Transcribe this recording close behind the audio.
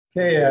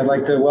Okay, I'd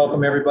like to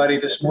welcome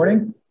everybody this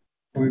morning.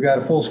 We've got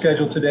a full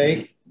schedule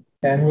today,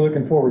 and we're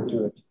looking forward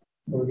to it.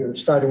 We're going to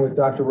start with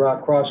Dr.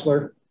 Rob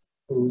Crossler,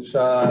 who's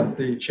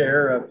the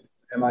chair of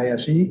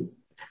MISE,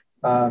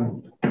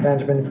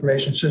 Management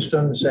Information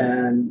Systems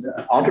and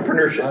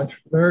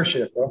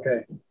Entrepreneurship.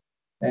 Okay,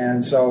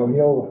 and so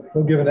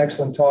he'll give an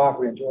excellent talk.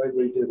 We enjoyed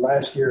what he did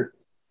last year.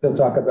 He'll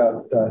talk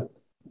about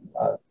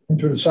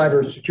intro to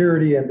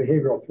cybersecurity and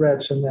behavioral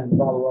threats, and then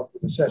follow up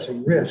with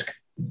assessing risk.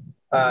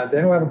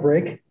 Then we'll have a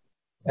break,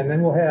 and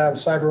then we'll have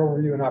cyber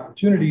overview and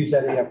opportunities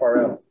at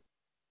AFRL,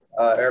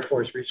 Air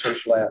Force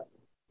Research Lab.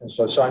 And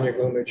so Sonia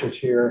Glumich is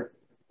here.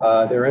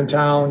 They're in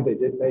town. They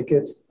did make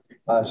it,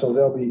 so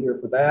they'll be here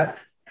for that.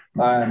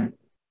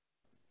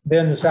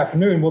 Then this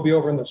afternoon, we'll be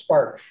over in the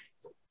Spark,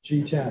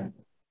 G10.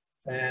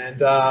 And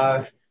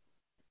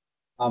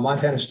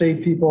Montana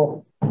State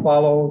people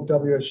follow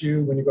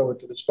WSU when you go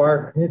to the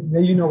Spark.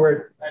 You know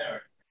where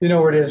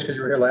it is because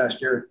you were here last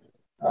year,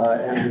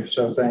 Andrew,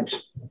 so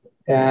thanks.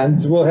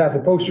 And we'll have the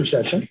poster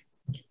session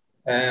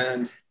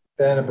and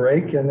then a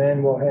break, and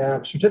then we'll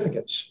have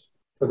certificates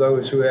for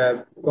those who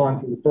have gone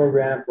through the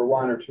program for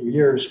 1 or 2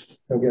 years.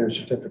 They'll get a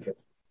certificate.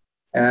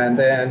 And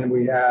then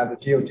we have the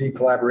DoD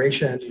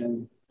collaboration,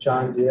 and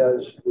John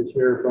Diaz is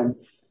here from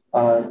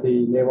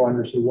the Naval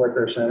Undersea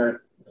Warfare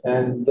Center,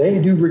 and they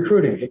do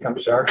recruiting. He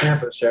comes to our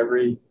campus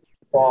every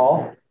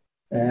fall.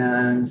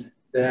 And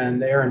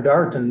then Aaron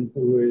Darton,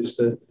 who is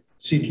the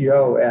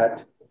CTO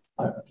at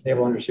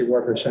Naval Undersea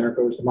Warfare Center,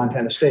 goes to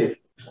Montana State.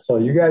 So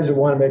you guys that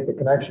want to make the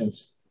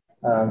connections,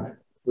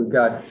 we've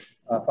got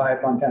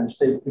 5 Montana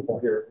State people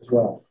here as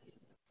well.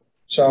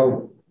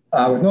 So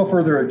with no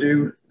further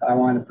ado, I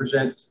want to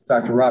present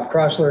Dr. Rob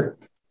Crossler,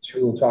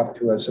 who will talk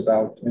to us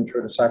about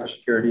intro to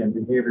cybersecurity and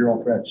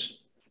behavioral threats.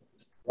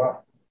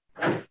 Wow.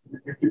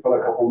 Give people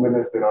a couple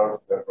minutes, then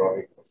I'll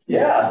probably.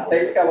 Yeah,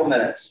 take a couple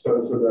minutes. So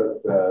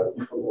that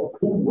people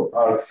who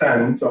are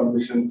sent on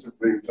mission to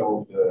bring some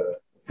of the.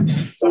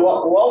 So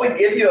while we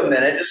give you a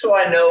minute, just so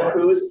I know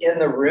who's in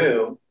the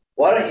room,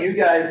 why don't you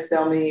guys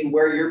tell me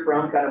where you're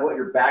from, kind of what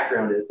your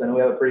background is? I know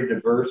we have a pretty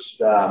diverse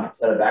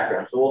set of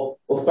backgrounds. So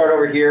we'll start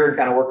over here and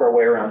kind of work our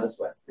way around this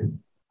way.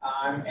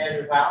 I'm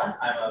Andrew Fallon.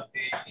 I'm a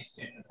PhD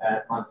student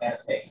at Montana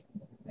State.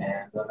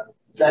 And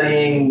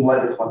Studying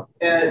what is one?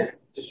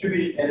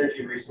 Distributed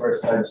Energy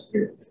Resource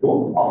Cybersecurity.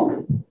 Cool,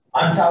 awesome.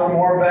 I'm Tyler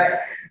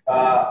Moorbeck,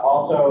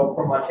 also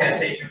from Montana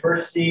State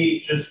University,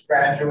 just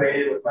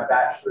graduated with my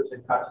bachelor's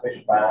in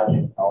conservation biology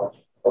and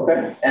ecology.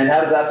 Okay, and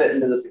how does that fit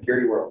into the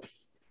security world?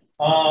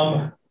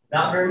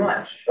 Not very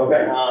much.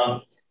 Okay.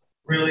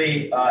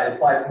 Really, it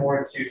applies more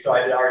into, so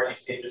I did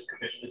RGC and just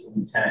commissioned as a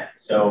lieutenant.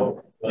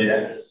 So really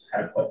that just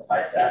kind of what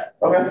ties that.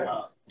 Okay,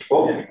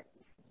 cool. Yeah.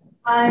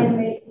 I'm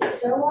Macy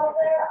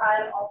Showalter.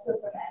 I'm also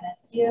from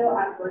MSU.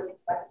 I'm going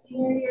into my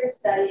senior year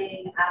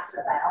studying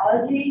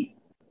astrobiology.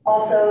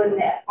 Also in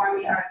the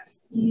Army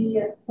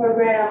RTC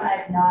program. I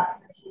have not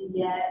commissioned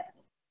yet.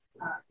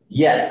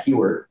 Yeah,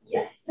 keyword.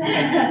 Yes.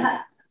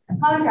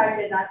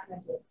 Contracted, not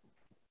commissioned.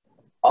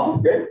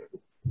 Awesome, great.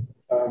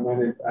 My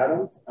name is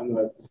Adam. I'm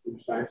a computer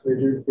science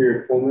major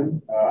here at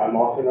Pullman. I'm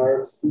also an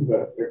RFC,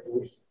 but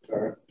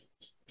sorry.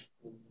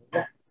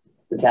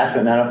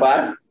 Detachment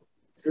 905?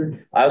 Sure.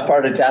 I was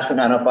part of Detachment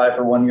 905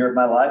 for 1 year of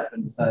my life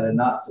and decided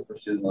not to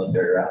pursue the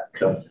military route.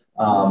 So,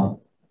 Paul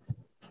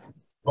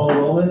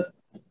Willis,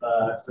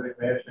 studying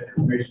management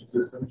information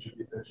systems, should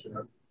be finishing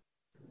up.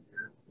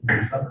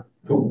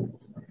 Cool.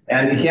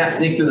 And you can't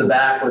sneak through the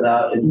back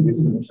without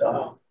introducing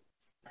yourself.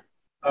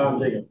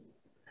 Jacob.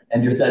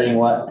 And you're studying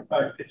what?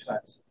 Computer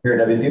science. Here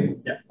at WSU?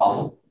 Yeah.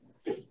 Awesome.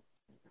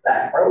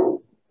 Back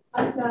row.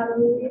 I'm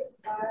Natalie.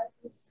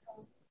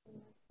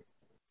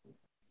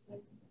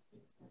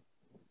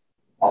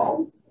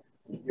 Awesome.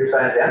 You're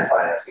science and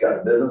finance. You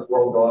got the business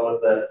world going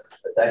with the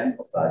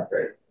technical side.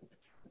 Great.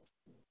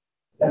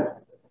 Yeah.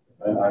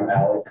 And I'm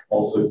Alec,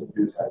 also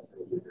computer science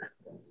major.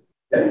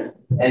 Okay.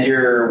 And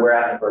you're where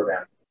at the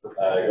program?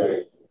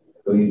 Going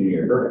into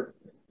your program.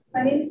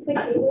 My name is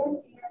Michaela, and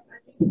I'm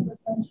working with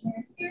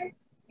engineering here.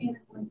 And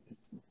I'm going to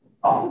be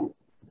Awesome.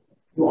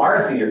 You are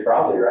a senior,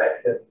 probably, right?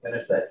 You have to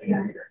finish that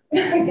junior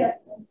year. I guess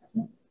so.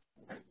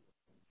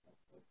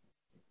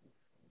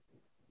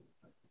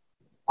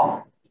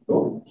 Awesome.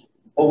 Cool.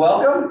 Well,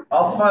 welcome.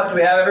 Awesome. Do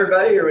we have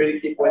everybody? Or ready to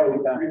keep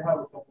wasting time? We have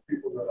a couple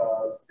people that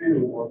are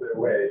still on their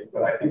way,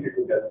 but I think it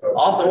could get started.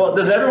 Awesome. Well,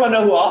 does everyone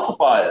know who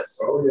Ossify is?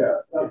 Oh,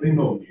 yeah. They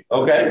know me.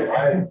 Okay.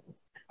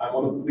 I'm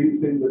one of the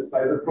leads in the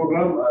CySER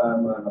program.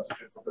 I'm an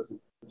associate professor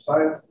of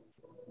science,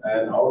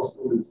 and our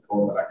school is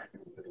called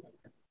Academy of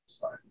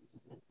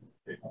Science.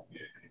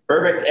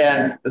 Perfect.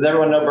 And does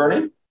everyone know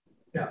Bernie?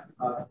 Yeah.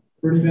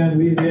 Bernie Van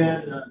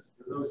Weeven,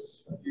 for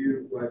those of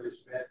you who I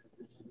just met,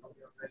 you know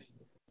me already,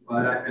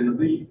 but I've been the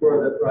lead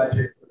for the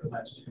project for the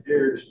last 2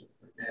 years,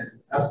 and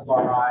that's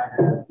why I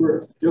have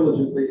worked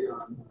diligently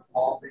on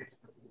all phases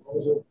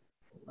of the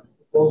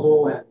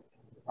proposal and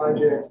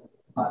project.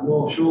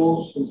 Noel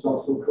Schulz, who's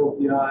also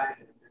co-PI,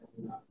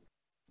 and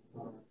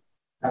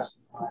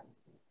SY,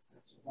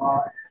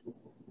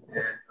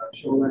 and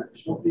Sholan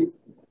Schulte.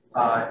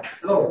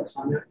 Hello,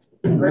 Sonia.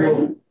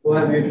 We'll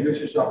have you introduce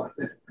yourself.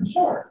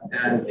 Sure.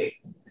 And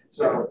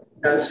so,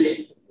 have a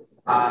seat.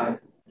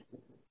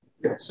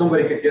 If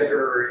somebody could get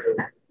her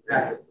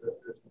back.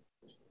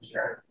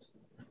 Sure.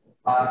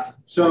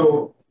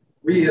 So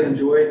we have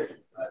enjoyed.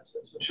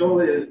 So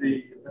Shola is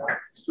the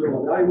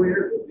external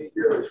evaluator. Will be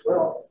here as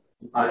well.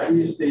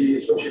 He's the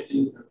associate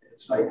dean of the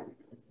site.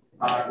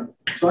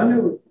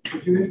 Sonia,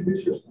 would you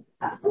introduce yourself?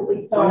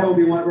 Absolutely. Sonia will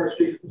be one of our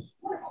speakers.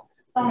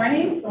 So my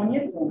name is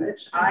Sonia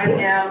Blumich. I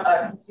am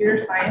a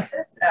computer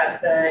scientist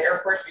at the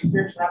Air Force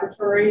Research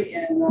Laboratory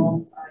in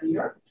Rome, New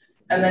York.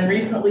 And then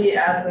recently,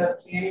 as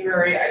of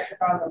January, I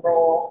took on the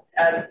role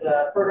as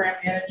the program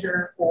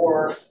manager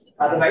for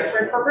the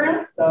CySER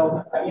program.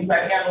 So that means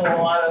I handle a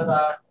lot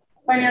of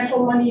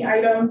financial money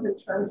items in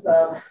terms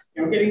of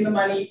getting the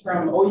money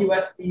from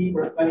OUSD,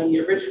 where the money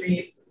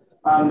originates,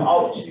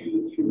 out to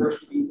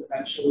universities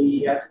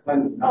eventually to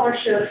fund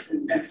scholarships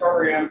and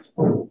programs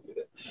for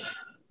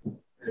the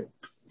students.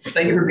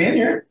 Thank you for being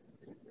here.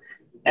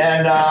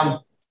 And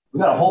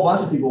we've got a whole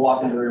bunch of people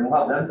walking into the room. We'll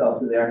have them tell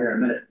us who they are here in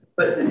a minute.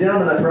 But the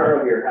gentleman in the front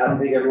row here, I don't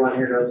think everyone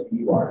here knows who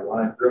you are. You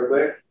want to real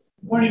quick?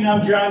 Morning,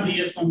 I'm John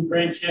Diaz. I'm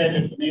branch head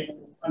at the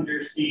Naval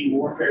Undersea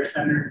Warfare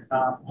Center.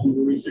 I'm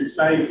a research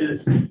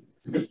scientist,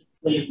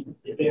 specifically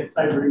advanced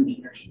cyber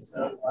engineering.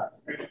 So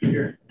great to be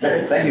here.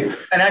 Okay, thank you.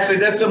 And actually,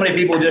 there's so many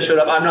people who just showed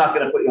up. I'm not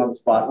going to put you on the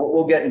spot.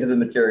 We'll get into the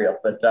material,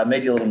 but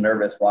made you a little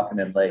nervous walking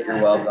in late.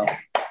 You're welcome.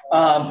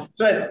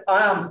 So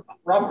I'm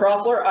Rob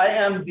Crossler. I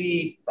am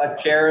the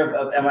chair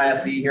of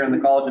MISE here in the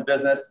College of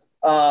Business.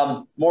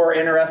 More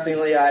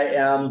interestingly, I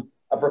am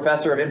a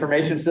professor of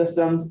information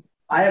systems.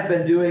 I have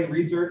been doing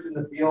research in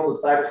the field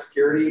of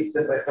cybersecurity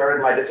since I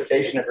started my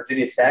dissertation at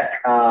Virginia Tech.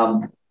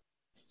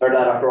 Started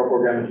that doctoral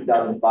program in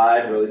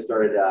 2005, really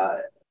started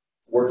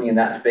working in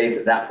that space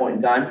at that point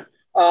in time.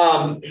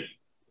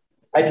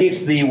 I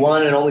teach the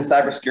one and only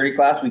cybersecurity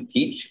class we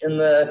teach in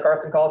the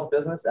Carson College of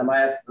Business,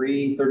 MIS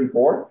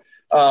 334,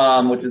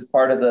 which is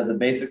part of the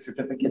basic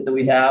certificate that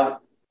we have.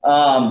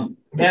 And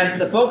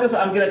the focus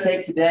I'm going to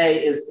take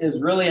today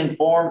is really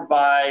informed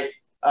by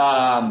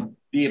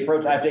the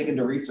approach I've taken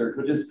to research,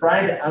 which is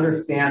trying to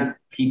understand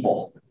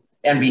people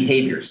and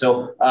behavior.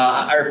 So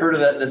I refer to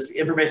this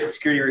information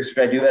security research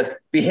I do as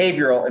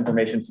behavioral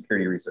information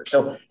security research.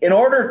 So in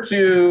order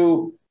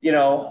to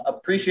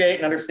appreciate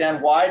and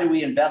understand why do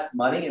we invest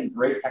money in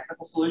great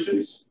technical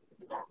solutions,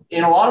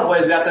 in a lot of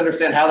ways we have to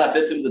understand how that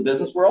fits into the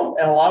business world,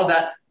 and a lot of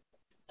that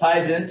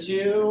ties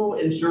into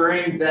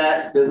ensuring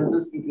that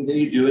businesses can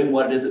continue doing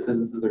what it is that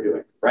businesses are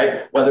doing,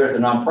 right? Whether it's a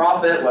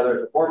nonprofit, whether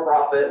it's a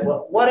for-profit,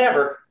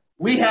 whatever,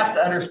 we have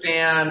to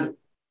understand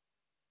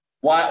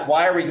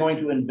why are we going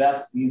to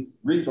invest these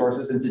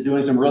resources into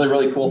doing some really,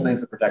 really cool things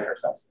to protect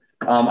ourselves.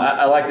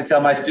 I like to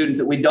tell my students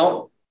that we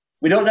don't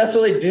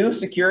necessarily do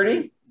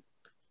security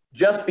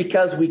just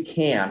because we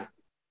can,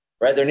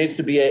 right? There needs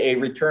to be a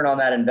return on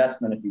that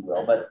investment, if you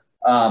will, but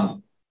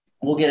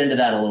we'll get into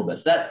that a little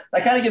bit. So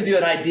that kind of gives you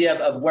an idea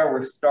of where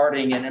we're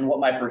starting and what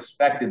my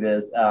perspective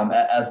is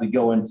as we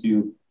go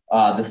into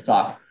this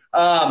talk.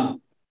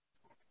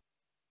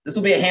 This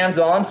will be a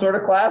hands-on sort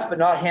of class, but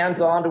not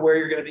hands-on to where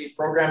you're going to be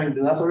programming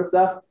and that sort of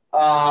stuff.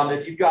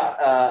 If you've got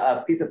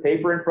a piece of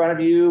paper in front of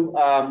you,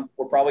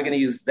 we're probably going to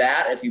use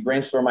that as you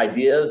brainstorm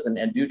ideas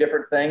and do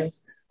different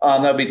things.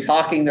 There'll be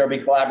talking, there'll be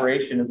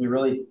collaboration as we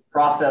really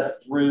process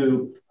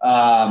through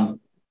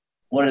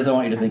what it is I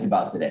want you to think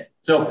about today.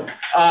 So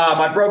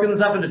I've broken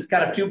this up into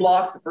kind of two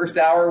blocks. The first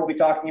hour, we'll be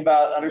talking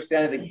about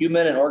understanding the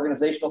human and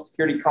organizational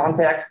security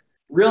context,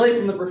 really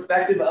from the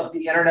perspective of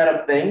the Internet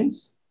of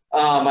Things.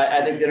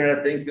 I think the Internet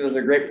of Things gives us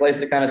a great place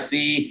to kind of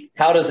see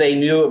how does a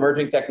new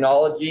emerging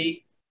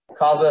technology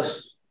cause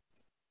us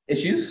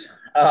issues.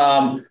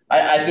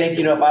 I think,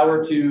 if I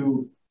were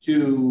to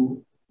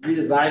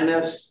redesign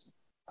this,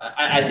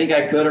 I think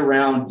I could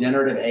around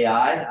generative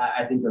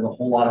AI. I think there's a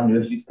whole lot of new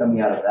issues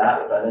coming out of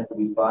that, which I think will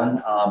be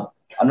fun.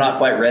 I'm not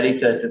quite ready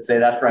to say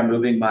that's where I'm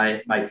moving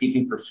my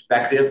teaching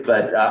perspective,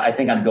 but I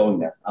think I'm going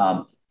there.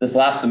 This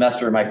last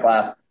semester in my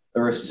class,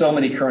 there were so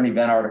many current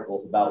event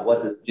articles about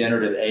what does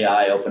generative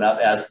AI open up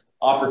as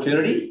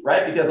opportunity,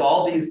 right? Because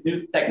all these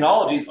new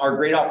technologies are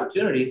great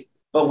opportunities,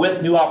 but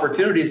with new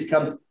opportunities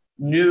comes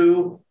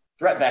new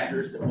threat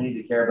vectors that we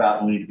need to care about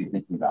and we need to be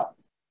thinking about.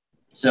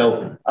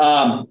 So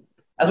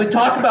as we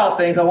talk about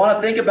things, I want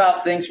to think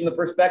about things from the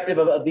perspective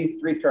of these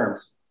three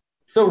terms.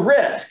 So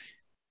risk.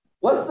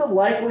 What's the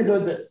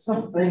likelihood that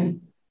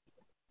something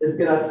is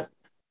going to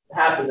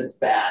happen that's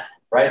bad,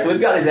 right? So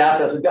we've got these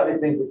assets, we've got these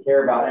things to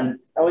care about. And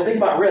when we think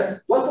about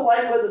risk, what's the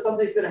likelihood that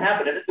something's going to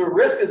happen? And if the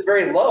risk is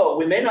very low,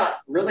 we may not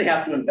really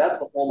have to invest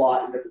a whole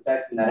lot into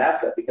protecting that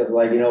asset because,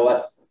 like, you know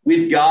what?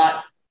 We've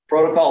got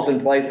protocols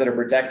in place that are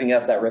protecting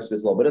us, that risk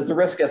is low. But as the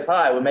risk is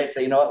high, we may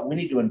say, you know what? We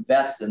need to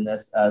invest in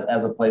this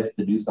as a place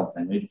to do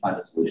something. We need to find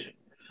a solution.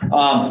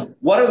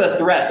 What are the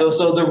threats?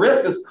 So the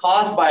risk is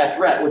caused by a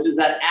threat, which is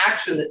that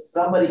action that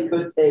somebody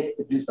could take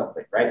to do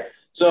something, right?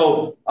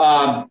 So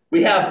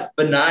we have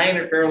benign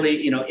or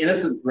fairly,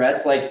 innocent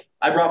threats. Like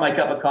I brought my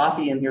cup of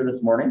coffee in here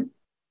this morning.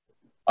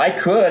 I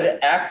could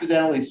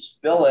accidentally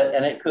spill it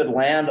and it could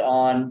land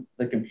on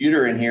the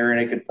computer in here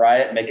and it could fry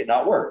it and make it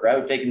not work, right?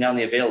 We've taken down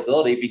the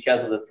availability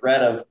because of the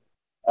threat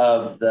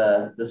of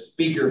the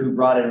speaker who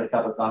brought in a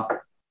cup of coffee,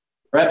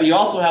 right? But you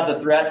also have the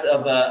threats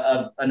of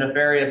a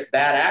nefarious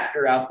bad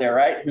actor out there,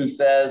 right? Who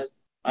says,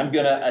 I'm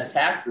going to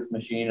attack this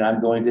machine and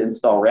I'm going to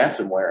install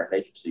ransomware and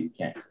make it so you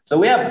can't. So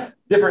we have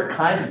different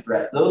kinds of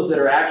threats, those that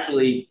are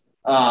actually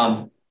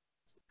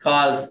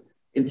caused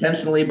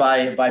intentionally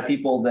by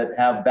people that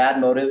have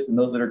bad motives and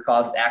those that are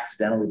caused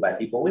accidentally by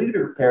people. We need to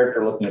be prepared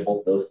for looking at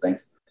both those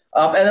things.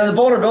 And then the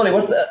vulnerability,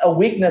 what's a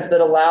weakness that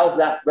allows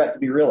that threat to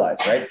be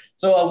realized, right?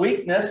 So a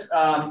weakness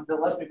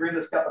that lets me bring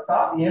this cup of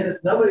coffee in is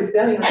nobody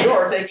standing at the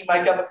door taking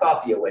my cup of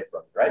coffee away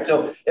from me, right?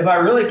 So if I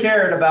really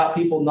cared about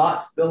people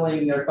not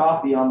spilling their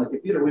coffee on the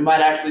computer, we might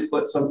actually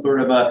put some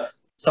sort of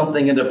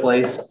something into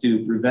place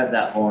to prevent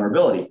that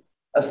vulnerability.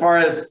 As far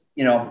as,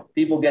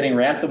 people getting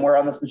ransomware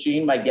on this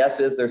machine, my guess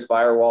is there's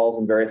firewalls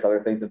and various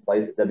other things in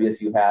place that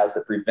WSU has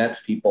that prevents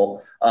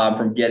people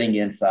from getting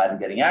inside and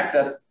getting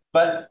access.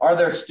 But are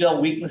there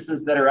still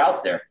weaknesses that are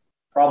out there?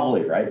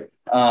 Probably, right?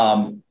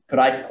 Could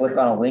I click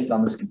on a link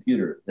on this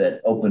computer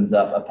that opens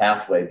up a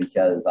pathway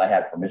because I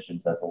had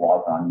permissions as a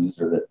logon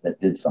user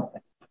that did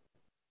something?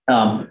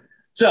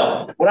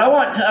 So what I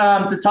want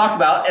to talk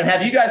about, and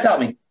have you guys help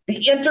me,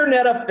 the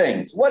Internet of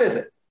Things. What is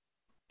it?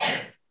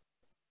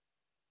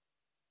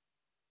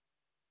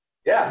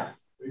 Yeah.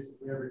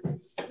 Basically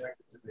everything's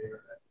connected to the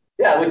internet.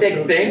 Yeah, we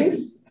take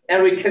things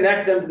and we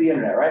connect them to the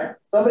internet, right?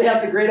 Somebody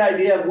has a great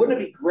idea of,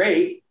 wouldn't it be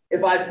great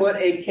if I put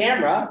a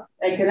camera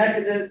and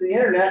connected it to the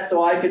internet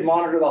so I could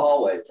monitor the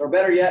hallways? Or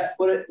better yet,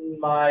 put it in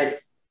my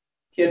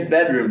kid's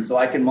bedroom so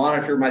I can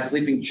monitor my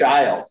sleeping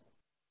child.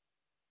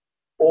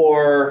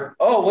 Or,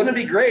 oh, wouldn't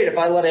it be great if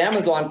I let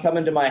Amazon come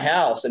into my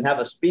house and have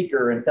a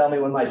speaker and tell me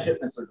when my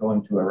shipments are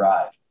going to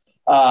arrive?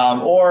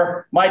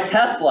 Or my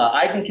Tesla,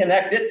 I can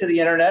connect it to the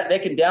internet. They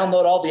can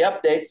download all the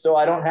updates so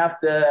I don't have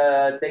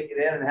to take it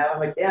in and have a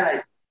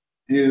mechanic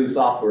do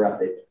software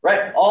updates,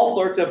 right? All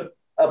sorts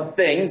of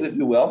things, if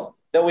you will,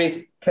 that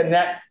we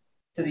connect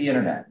to the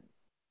internet.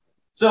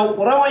 So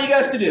what I want you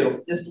guys to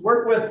do is to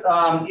work with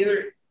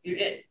either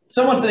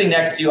someone sitting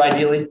next to you,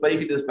 ideally, but you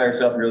can do this by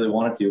yourself if you really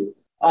wanted to.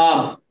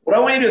 What I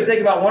want you to do is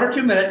take about 1 or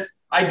 2 minutes,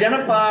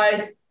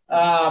 identify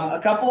a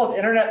couple of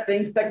Internet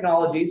Things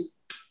technologies,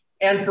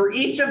 and for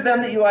each of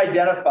them that you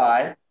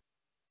identify,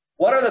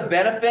 what are the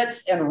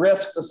benefits and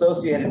risks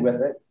associated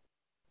with it?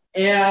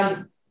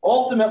 And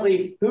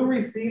ultimately, who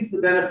receives the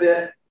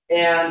benefit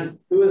and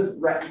who is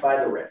threatened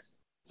by the risk?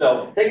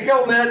 So take a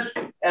couple minutes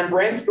and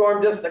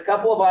brainstorm just a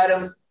couple of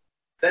items,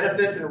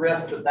 benefits and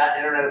risks of that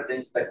Internet of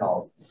Things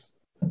technology.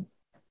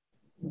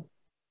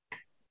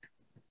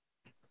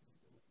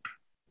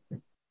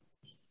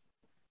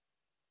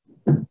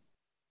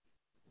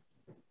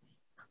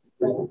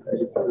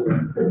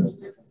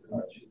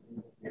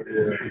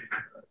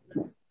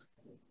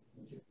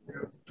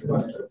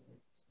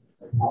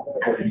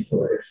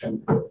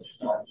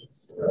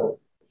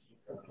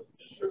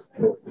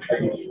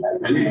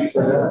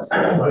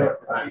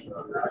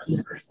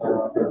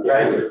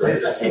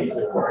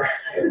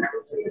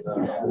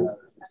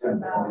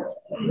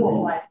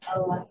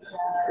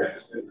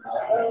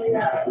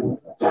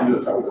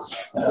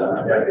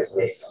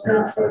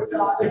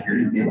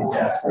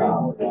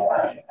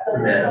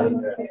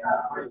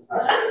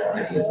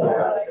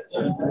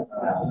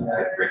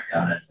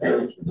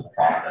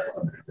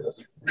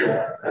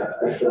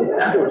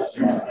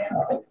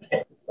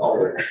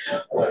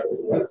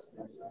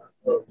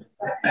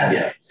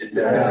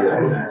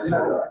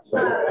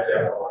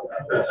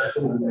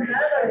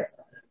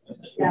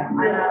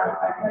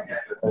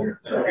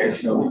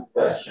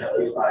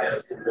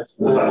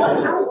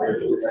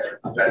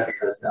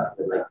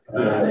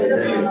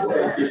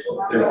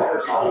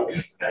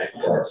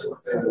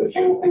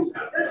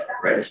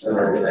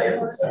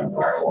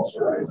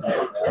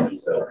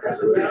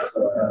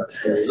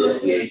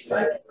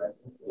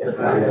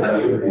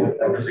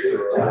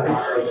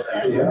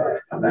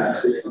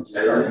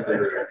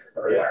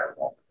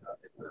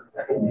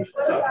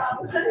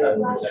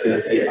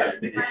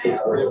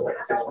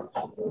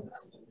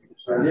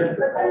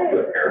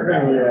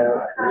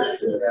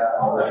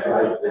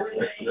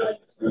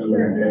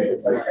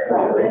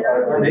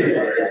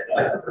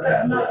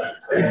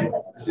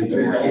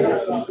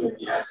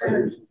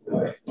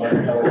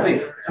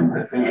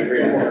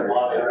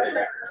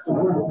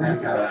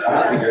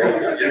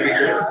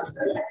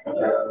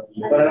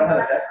 But I don't have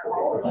a text.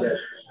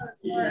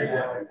 You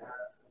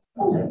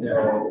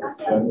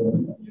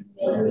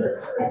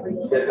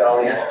guys got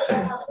all the answers?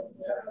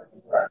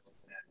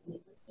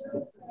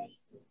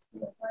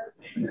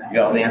 You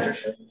got all the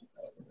answers?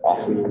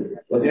 Awesome.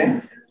 What's your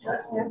name?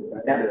 Sam.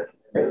 You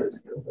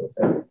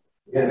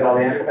guys got all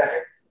the answers back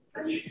here?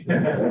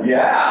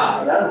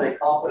 Yeah, that was a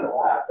confident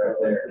laugh right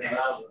there. That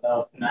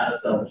was not a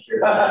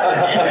self-assured.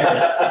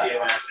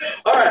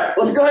 All right,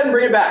 let's go ahead and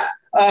bring it back.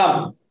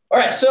 All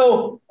right,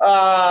 so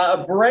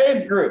a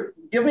brave group.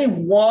 Give me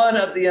one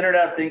of the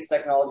Internet of Things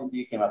technologies that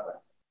you came up with.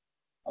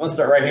 I'm going to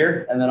start right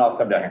here, and then I'll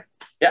come down here.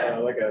 Yeah.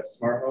 Like a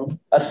smart home.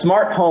 A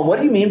smart home. What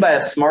do you mean by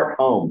a smart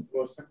home?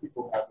 Well, some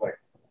people have like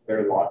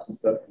their locks and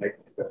stuff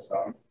connected to their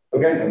phone.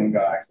 Okay. Someone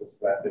got access to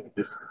that. They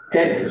just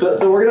Okay.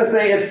 So we're gonna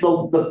say it's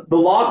the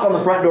lock on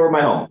the front door of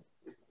my home.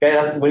 Okay.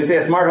 That's, when you say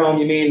a smart home,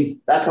 you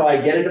mean that's how I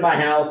get into my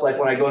house. Like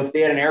when I go and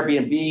stay at an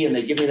Airbnb and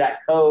they give me that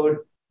code,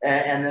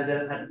 and then it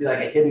doesn't have to be like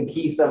a hidden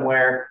key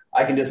somewhere.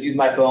 I can just use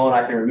my phone.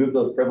 I can remove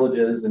those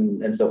privileges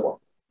and so forth.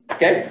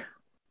 Okay.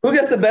 Who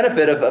gets the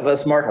benefit of a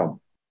smart home?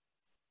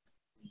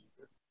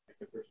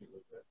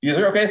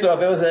 User. Okay, so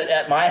if it was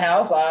at my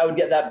house, I would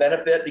get that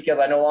benefit because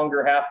I no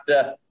longer have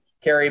to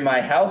carry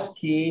my house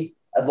key.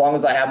 As long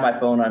as I have my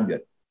phone, I'm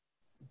good.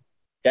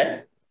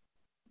 Okay.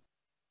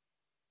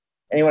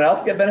 Anyone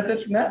else get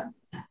benefits from that?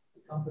 The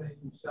company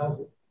who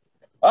sells it.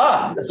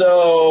 Ah,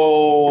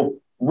 so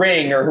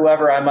Ring or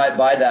whoever I might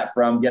buy that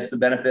from gets the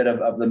benefit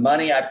of the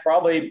money. I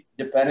probably,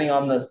 depending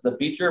on the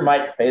feature,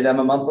 might pay them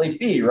a monthly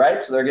fee,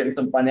 right? So they're getting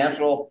some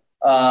financial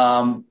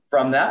from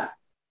that.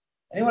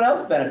 Anyone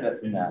else benefit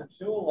from that? If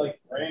tool like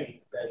Ring,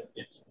 then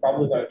it's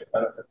probably going to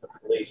benefit the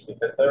police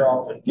because they're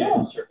often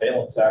getting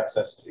surveillance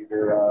access to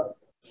your.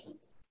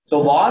 So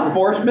law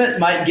enforcement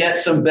might get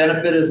some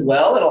benefit as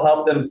well. It'll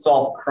help them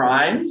solve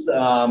crimes.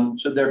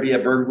 Should there be a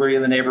burglary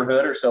in the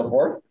neighborhood or so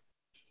forth?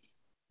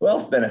 Who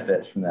else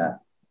benefits from that?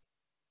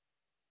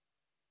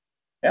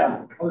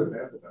 Yeah. other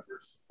family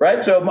members.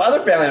 Right. So my other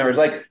family members,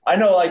 like I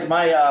know, like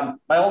my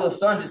oldest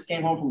son just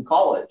came home from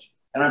college.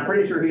 And I'm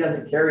pretty sure he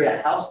doesn't carry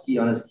a house key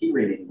on his key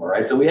ring anymore,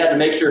 right? So we had to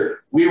make sure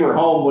we were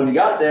home when he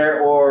got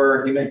there,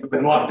 or he may have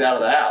been locked out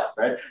of the house,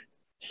 right?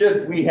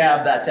 Should we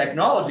have that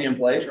technology in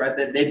place, right?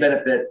 That they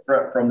benefit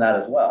from that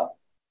as well.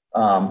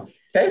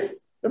 Okay,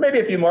 there may be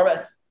a few more,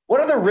 but what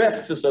are the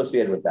risks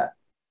associated with that?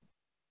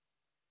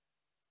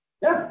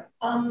 Yeah.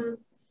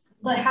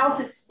 The house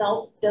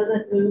itself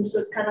doesn't move, so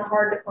it's kind of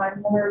hard to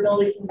find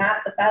vulnerabilities in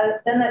that. But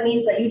then that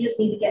means that you just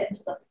need to get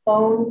into the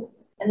phone,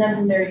 and then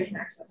from there you can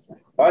access them.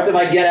 All right, so if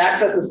I get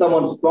access to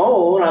someone's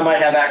phone, I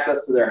might have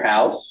access to their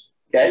house.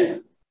 Okay.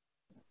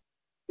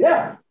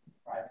 Yeah.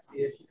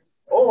 Privacy issues.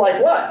 Oh,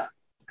 like what?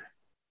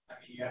 I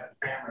mean, you have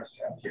cameras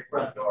strapped to your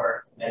front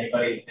door.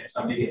 If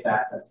somebody gets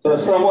access. So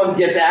if someone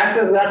gets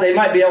access to that, they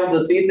might be able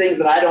to see things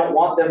that I don't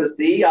want them to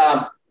see.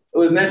 It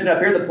was mentioned up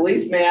here, the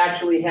police may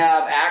actually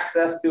have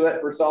access to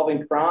it for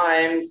solving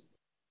crimes.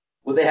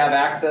 Would they have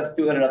access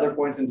to it at other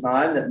points in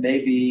time that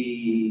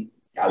maybe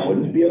I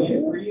wouldn't be okay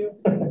for you?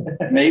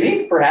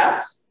 Maybe,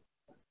 perhaps.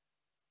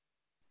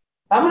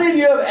 How many of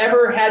you have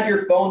ever had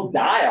your phone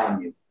die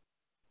on you?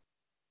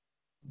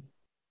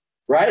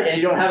 Right? And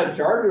you don't have a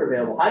charger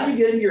available. How do you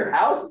get into your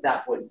house at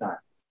that point in time?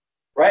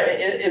 Right?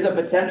 Is a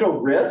potential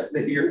risk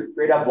that you're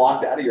straight up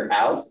locked out of your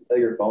house until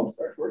your phone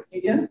starts working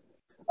again?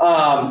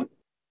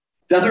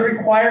 Does it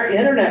require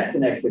internet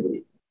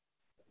connectivity?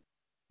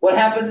 What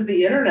happens if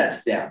the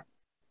internet's down?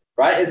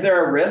 Right? Is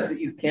there a risk that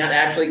you can't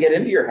actually get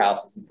into your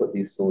house as you put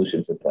these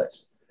solutions in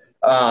place?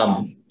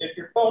 If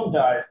your phone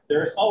dies,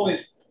 there's always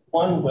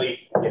one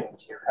way to get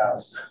into your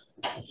house,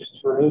 which is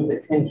to remove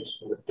the hinges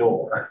from the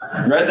door.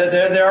 Right?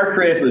 There are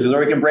creative solutions, or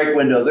we can break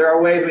windows. There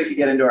are ways we can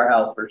get into our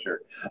house for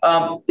sure.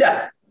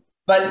 Yeah,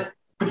 but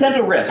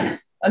potential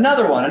risks.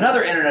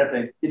 Another internet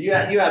thing. You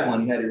had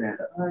one, you had your hand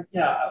up.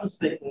 Yeah, I was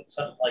thinking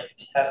something like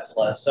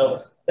Tesla.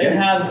 So they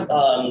have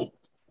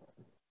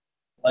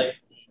like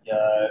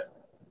the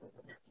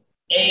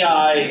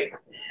AI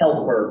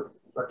helper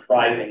for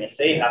driving, and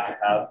they have to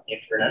have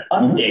internet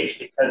updates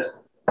because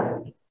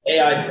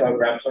AI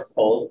programs are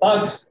full of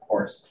bugs, of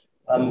course.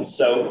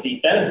 So the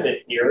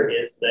benefit here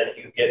is that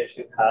you get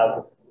to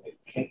have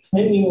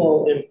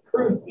continual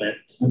improvement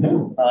in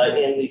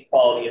the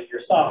quality of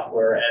your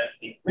software, and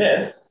the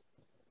risk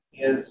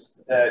is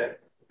that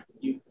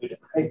you would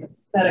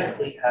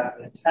hypothetically have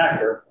an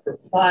attacker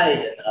provide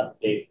an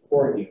update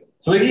for you.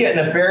 So we can get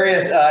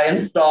nefarious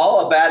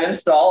install, a bad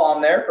install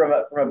on there from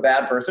a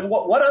bad person.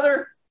 What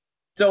other?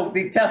 So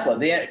the Tesla,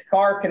 the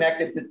car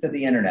connected to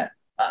the internet.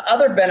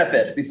 Other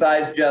benefits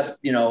besides just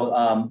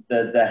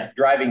the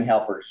driving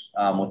helpers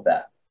with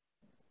that.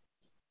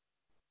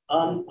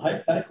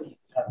 Hypothetically,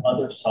 you have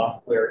other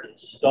software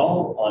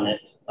installed on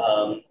it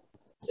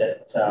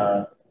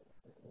that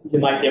you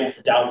might be able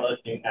to download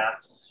new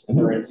apps,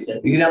 for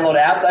instance. You can download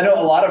apps. I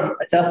know a lot of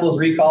Tesla's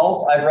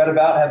recalls I've read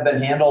about have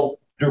been handled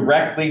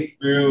directly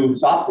through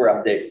software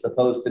updates as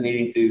opposed to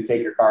needing to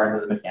take your car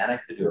into the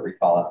mechanic to do a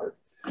recall effort.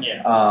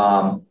 Yeah.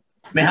 I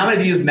mean, how many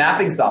of you use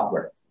mapping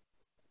software?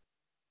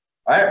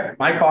 All right,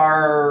 my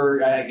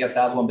car, I guess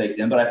has one baked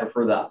in, but I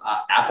prefer the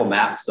Apple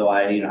Maps, so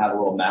I have a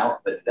little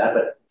mount, but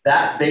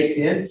that's baked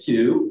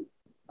into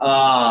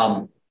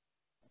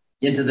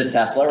the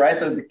Tesla, right?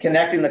 So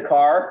connecting the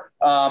car,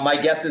 my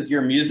guess is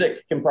your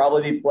music can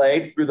probably be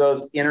played through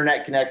those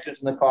internet connections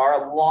in the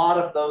car. A lot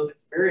of those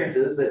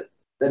experiences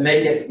that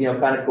make it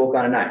kind of cool,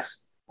 kind of nice.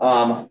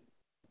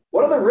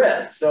 What are the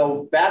risks?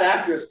 So bad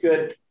actors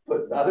could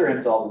put other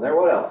installs in there.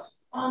 What else?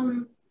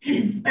 I'm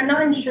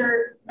not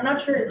sure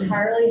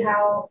entirely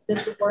how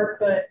this would work,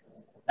 but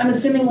I'm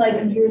assuming like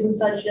computers and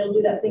such, they'll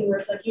do that thing where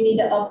it's like you need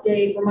to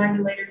update, remind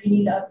me later, you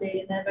need to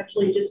update, and then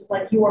eventually just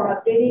like you are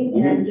updating,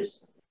 and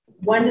just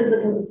when does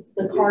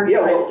the card do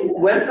that?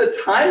 When's the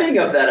timing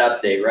of that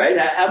update, right?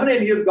 How many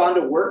of you have gone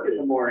to work in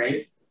the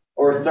morning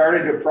or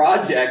started a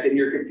project and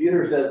your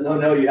computer says,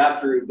 no, you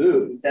have to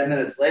reboot, and 10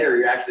 minutes later,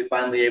 you're actually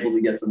finally able to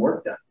get some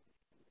work done?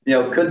 You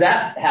know, could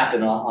that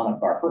happen on a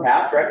car?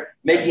 Perhaps, right?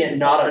 Making it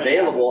not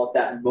available at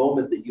that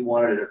moment that you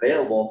wanted it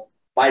available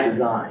by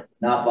design,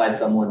 not by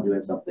someone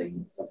doing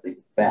something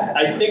bad.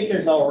 I think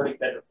there's already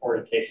been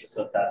reported cases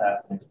of that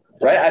happening.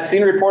 Right, I've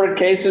seen reported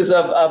cases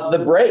of the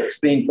brakes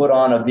being put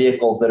on of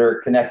vehicles that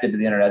are connected to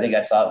the internet. I think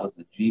I saw it was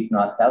the Jeep,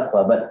 not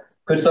Tesla, but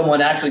could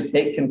someone actually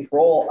take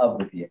control of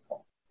the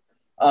vehicle?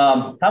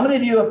 How many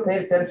of you have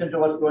paid attention to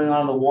what's going on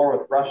in the war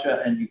with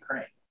Russia and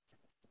Ukraine?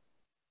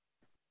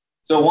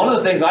 So one of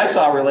the things I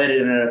saw related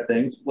to Internet of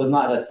Things was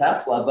not a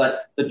Tesla,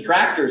 but the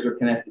tractors are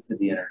connected to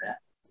the internet.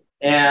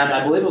 And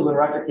I believe it was when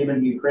Russia came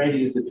into Ukraine to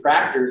use the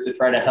tractors to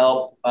try to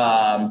help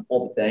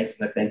hold the tanks,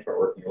 and the tanks weren't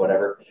working or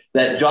whatever,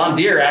 that John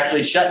Deere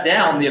actually shut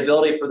down the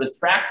ability for the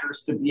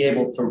tractors to be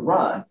able to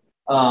run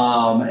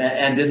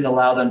and didn't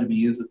allow them to be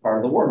used as part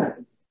of the war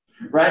mechanism.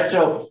 Right?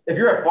 So if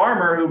you're a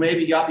farmer who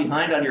maybe got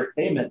behind on your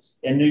payments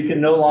and you can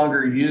no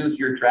longer use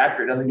your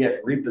tractor, it doesn't get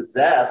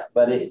repossessed,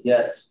 but it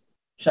gets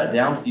shut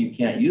down so you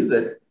can't use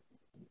it.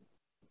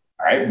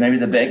 All right, maybe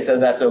the bank says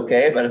that's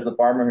okay, but as the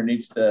farmer who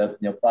needs to,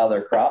 plow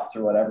their crops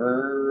or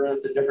whatever,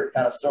 it's a different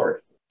kind of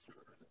story.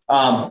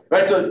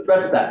 Right, so it's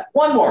with that.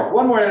 One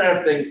more Internet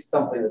of Things,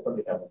 something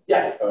else.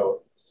 Yeah.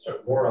 Oh, so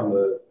more on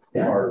the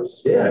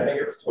cars. Yeah. I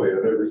think it was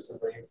Toyota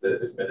recently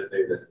that admitted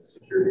they had a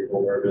security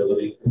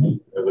vulnerability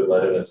that would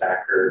let an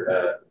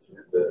attacker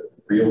use the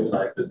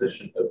real-time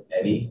position of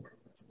any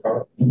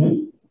car.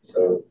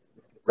 So,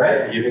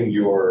 right, giving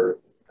your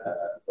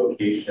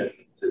location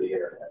to the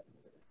internet.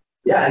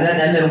 Yeah,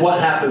 and then what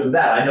happens with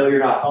that? I know you're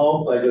not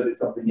home, so I go do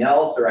something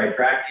else, or I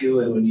track you,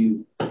 and when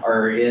you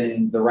are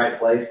in the right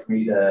place for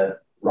me to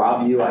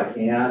rob you, I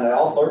can.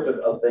 All sorts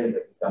of things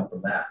that can come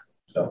from that.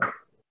 So,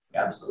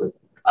 absolutely.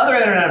 Other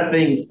Internet of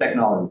Things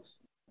technologies.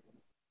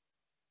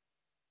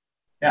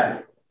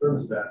 Yeah.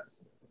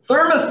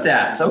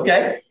 Thermostats.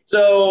 Okay.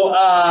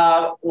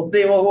 So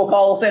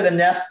we'll say the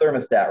Nest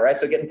thermostat, right?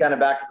 So getting kind of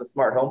back to the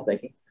smart home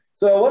thinking.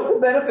 So what's the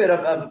benefit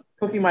of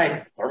hooking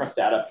my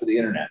thermostat up to the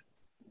internet?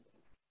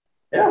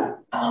 Yeah.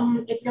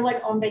 If you're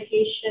like on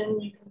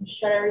vacation, you can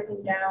shut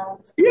everything down.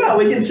 Yeah,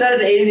 we can set it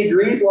to 80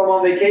 degrees while I'm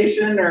on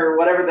vacation or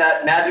whatever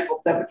that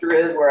magical temperature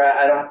is where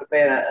I don't have to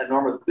pay an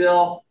enormous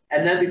bill.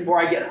 And then before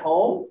I get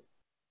home,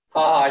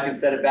 I can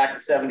set it back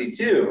to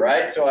 72,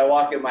 right? So I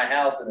walk in my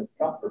house and it's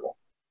comfortable.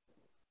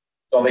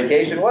 So on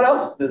vacation, what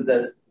else does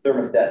the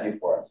thermostat do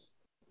for us?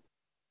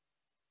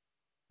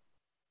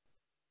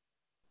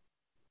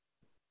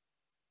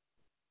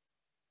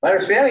 My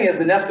understanding is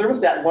the Nest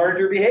thermostat learns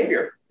your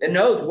behavior. It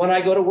knows when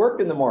I go to work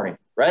in the morning,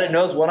 right? It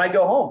knows when I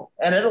go home.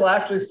 And it'll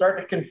actually start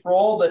to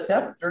control the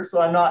temperature so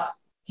I'm not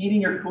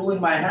heating or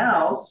cooling my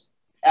house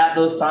at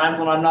those times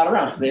when I'm not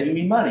around, saving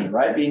me money,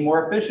 right? Being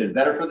more efficient,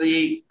 better for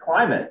the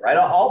climate, right?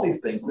 All these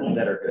things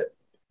that are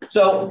good.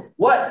 So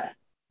what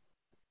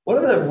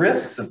are the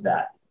risks of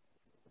that?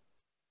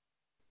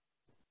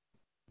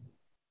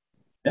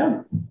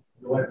 Yeah.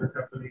 The electric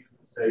company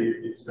can say you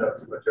used up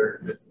too much air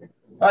conditioning.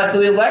 All right, so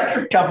the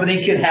electric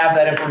company can have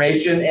that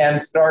information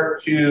and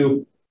start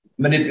to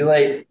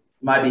manipulate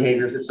my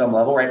behaviors at some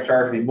level, right?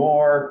 Charge me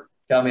more,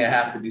 tell me I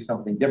have to do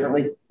something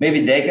differently.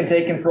 Maybe they can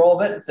take control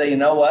of it and say, you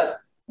know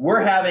what?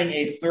 We're having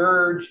a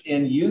surge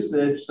in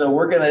usage, so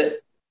we're going to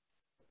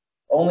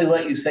only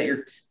let you set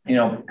your,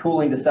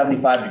 cooling to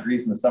 75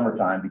 degrees in the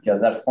summertime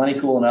because that's plenty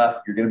cool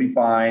enough. You're going to be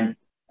fine,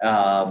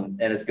 and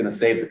it's going to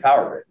save the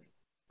power grid,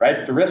 right?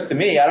 It's a risk to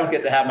me. I don't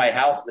get to have my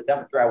house the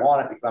temperature I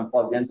want it because I'm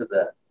plugged into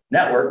the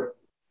network,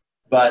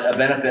 but a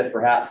benefit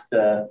perhaps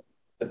to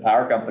the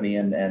power company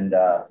and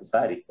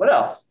society. What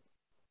else?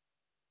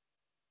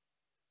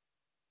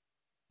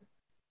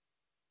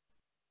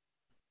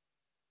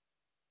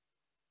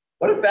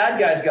 What if bad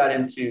guys got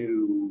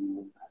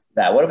into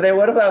that? What if that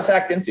was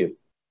hacked into?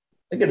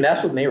 They could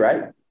mess with me,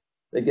 right?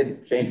 They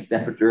could change the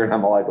temperature and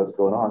I'm all like, what's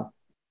going on?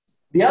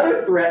 The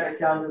other threat that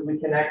comes as we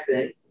connect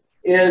things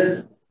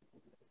is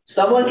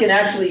someone can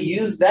actually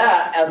use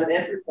that as an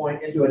entry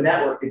point into a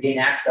network to gain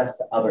access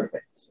to other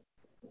things.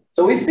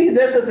 So we see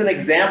this as an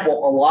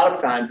example a lot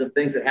of times of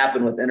things that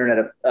happen with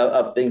Internet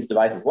of Things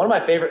devices. One of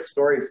my favorite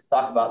stories to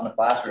talk about in the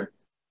classroom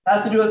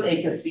has to do with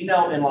a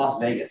casino in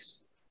Las Vegas.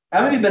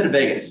 How many have been to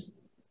Vegas?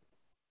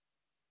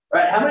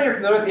 Right? How many are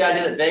familiar with the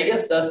idea that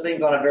Vegas does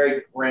things on a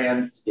very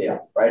grand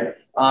scale, right?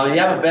 If you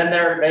haven't been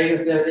there,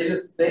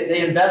 Vegas,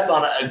 they invest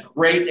on a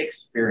great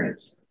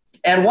experience.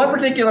 And one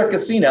particular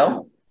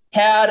casino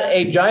had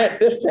a giant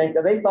fish tank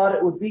that they thought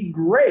it would be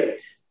great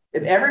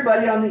if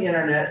everybody on the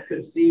internet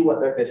could see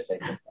what their fish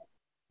tank was.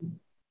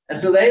 And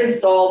so they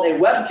installed a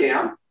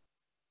webcam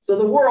so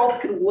the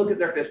world can look at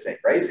their fish tank,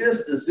 right? You see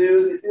this at the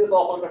zoos, you see this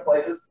all sorts of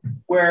places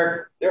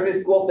where there's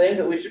these cool things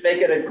that we should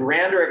make it a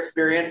grander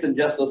experience than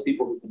just those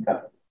people who can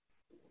come.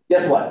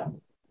 Guess what?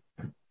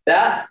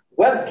 That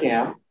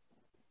webcam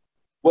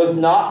was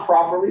not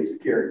properly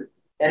secured,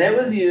 and it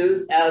was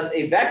used as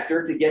a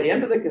vector to get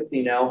into the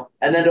casino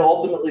and then to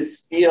ultimately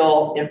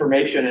steal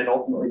information and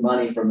ultimately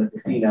money from the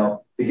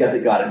casino because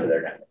it got into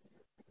their network.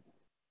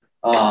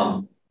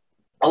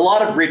 A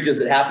lot of breaches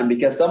that happened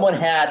because someone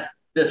had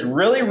this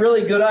really,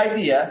 really good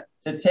idea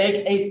to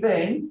take a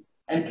thing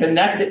and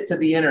connect it to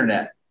the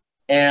internet,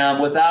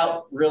 and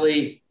without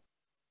really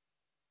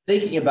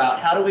thinking about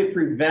how do we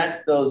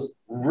prevent those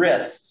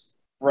risks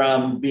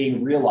from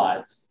being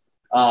realized,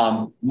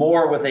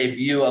 more with a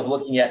view of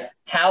looking at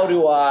how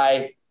do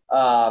I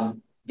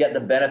get the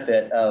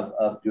benefit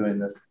of doing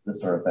this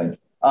sort of thing.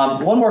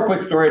 One more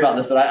quick story about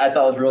this that I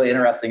thought was really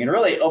interesting and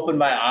really opened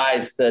my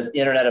eyes to the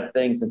Internet of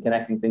Things and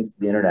connecting things to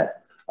the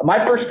internet.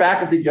 My first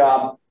faculty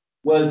job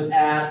was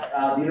at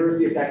the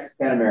University of Texas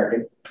Pan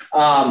American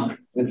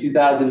in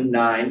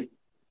 2009.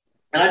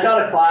 And I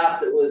taught a class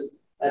that was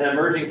an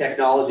emerging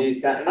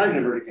technologies, not even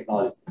emerging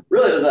technologies,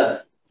 really it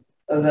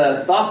was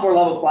a sophomore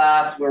level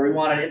class where we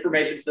wanted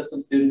information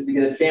system students to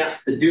get a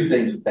chance to do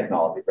things with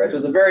technology, right? So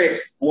it was a very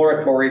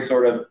exploratory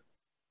sort of,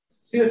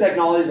 see what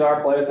technologies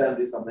are, play with them,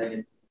 do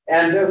something.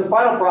 And there was a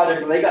final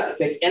project where they got to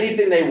pick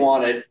anything they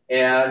wanted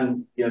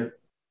and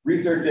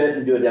research it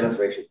and do a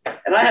demonstration.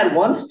 And I had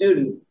one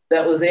student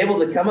that was able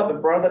to come up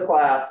in front of the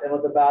class and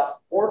with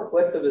about 4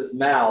 clicks of his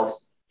mouse,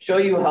 show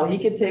you how he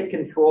could take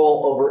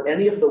control over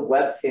any of the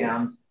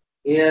webcams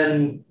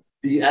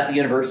at the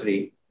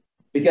university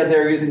because they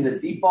were using the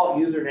default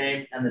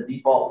username and the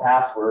default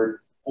password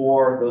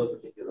for those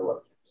particular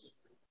webcams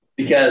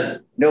because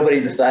nobody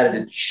decided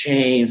to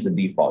change the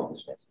default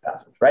username and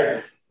passwords,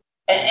 right?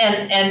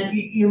 And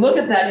you look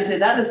at that and you say,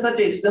 that is such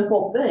a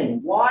simple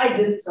thing. Why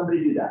didn't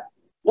somebody do that?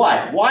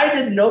 Why? Why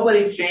did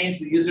nobody change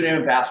the username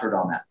and password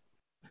on that?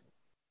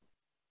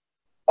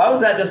 Why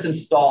was that just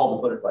installed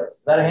and put in place?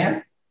 Is that a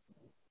hand?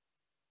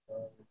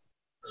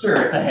 Sure,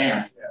 it's a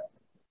hand. Yeah.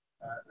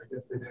 I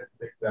guess they didn't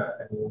think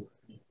that anyone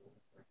would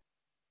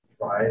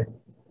try.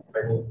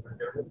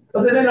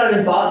 Well, they may not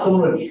have thought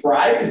someone would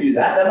try to do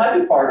that. That might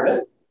be part of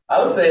it.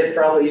 I would say it's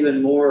probably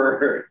even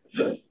more.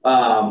 They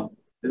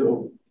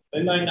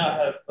might not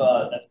have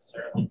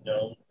necessarily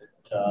known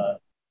that,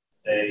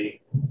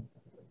 say,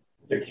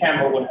 the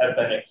camera would have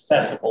been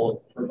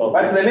accessible remotely.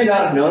 Right, so they may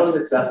not have known it was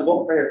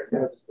accessible.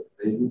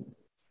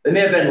 They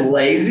may have been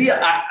lazy.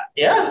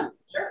 Yeah.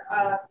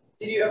 Sure.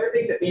 Did you ever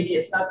think that maybe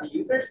it's not the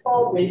user's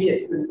fault? Maybe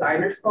it's the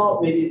designer's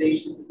fault? Maybe they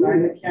should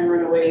design the camera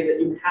in a way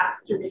that you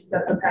have to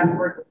reset the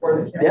password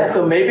before the camera? Yeah,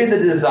 so maybe the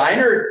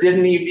designer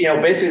didn't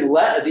even, basically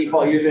let a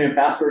default username and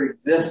password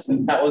exist,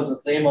 and that was the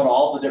same on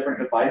all the different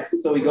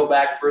devices. So we go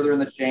back further in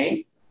the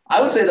chain. I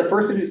would say the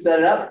person who set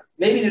it up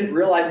maybe didn't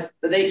realize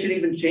that they should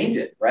even change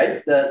it,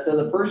 right? So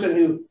the person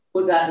who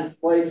put that in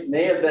place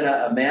may have been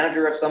a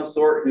manager of some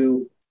sort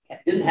who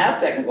didn't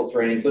have technical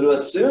training. So to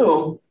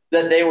assume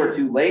that they were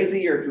too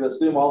lazy or to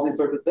assume all these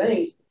sorts of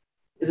things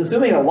is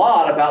assuming a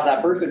lot about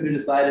that person who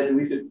decided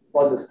we should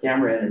plug this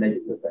camera in and make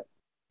it do thing,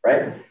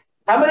 right?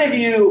 How many of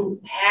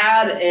you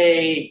had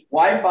a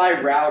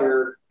Wi-Fi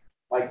router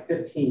like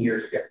 15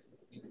 years ago?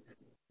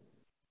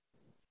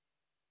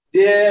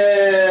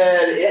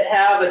 Did it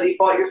have a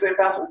default username and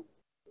password?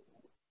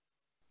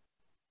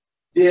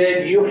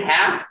 Did you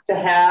have to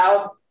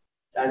have,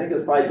 I think it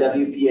was probably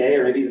WPA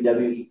or maybe even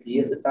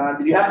WEP at the time.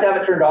 Did you have to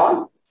have it turned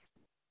on?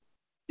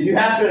 Did you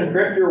have to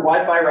encrypt your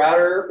Wi-Fi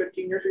router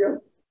 15 years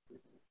ago?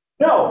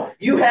 No,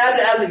 you had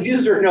to, as a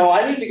user, know,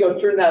 I need to go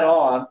turn that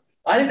on.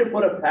 I need to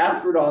put a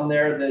password on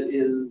there that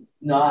is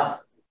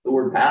not the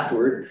word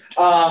password.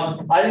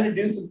 I need to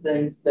do some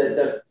things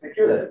to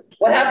secure this.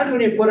 What happens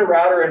when you put a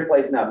router in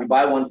place now? If you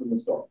buy one from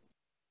the store.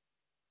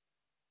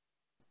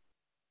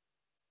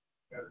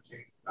 You have to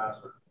change the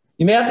password.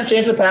 You may have to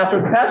change the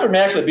password. The password may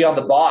actually be on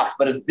the box,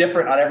 but it's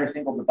different on every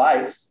single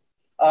device.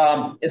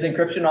 Is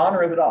encryption on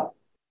or is it off?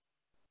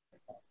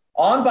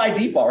 On by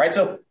default, right?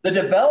 So the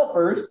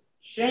developers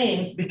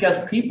changed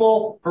because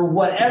people, for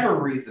whatever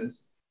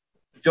reasons,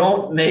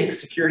 don't make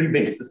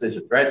security-based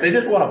decisions, right? They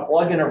just want to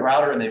plug in a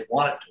router and they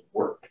want it to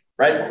work,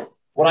 right?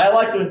 What I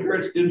like to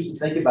encourage students to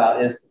think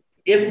about is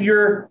if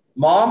your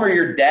mom or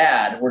your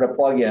dad were to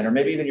plug in, or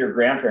maybe even your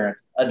grandparents,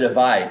 a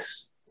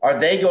device, are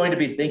they going to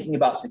be thinking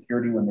about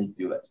security when they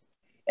do it?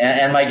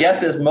 And my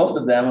guess is most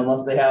of them,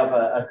 unless they have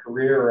a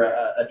career or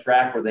a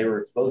track where they were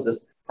exposed to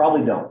this,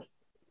 probably don't.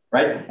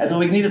 Right? And so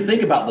we need to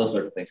think about those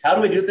sort of things. How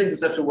do we do things in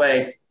such a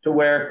way to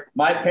where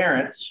my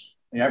parents,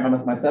 I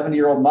remember my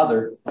 70-year-old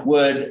mother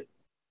would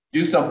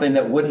do something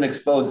that wouldn't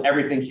expose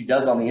everything she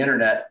does on the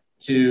internet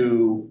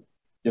to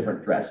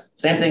different threats.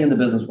 Same thing in the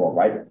business world,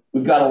 right?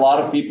 We've got a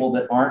lot of people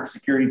that aren't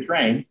security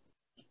trained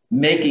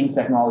making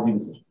technology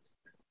decisions.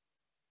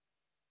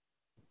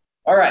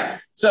 All right.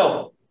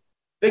 So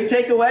big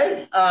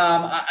takeaway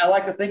I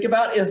like to think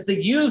about is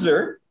the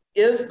user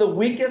is the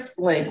weakest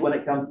link when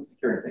it comes to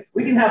securing things.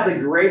 We can have the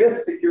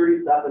greatest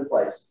security stuff in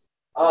place,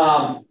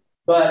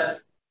 but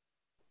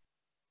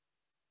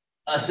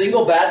a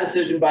single bad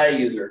decision by a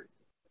user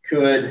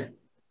could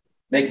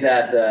make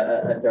that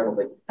a terrible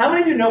thing. How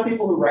many of you know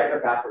people who write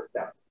their passwords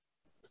down?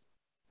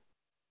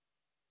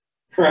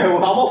 right?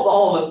 Well, almost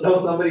all of us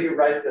know somebody who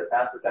writes their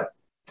password down.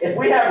 If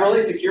we have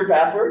really secure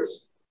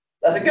passwords,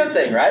 that's a good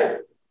thing, right?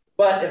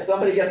 But if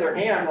somebody gets their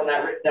hands on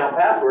that written down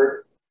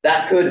password,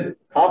 that could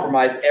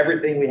compromise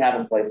everything we have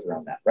in place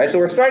around that, right? So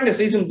we're starting to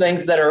see some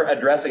things that are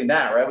addressing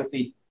that, right? We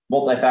see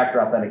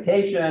multi-factor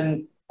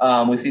authentication.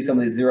 We see some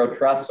of these zero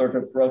trust sort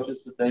of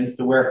approaches to things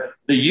to where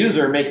the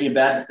user making a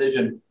bad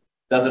decision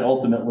doesn't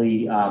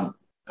ultimately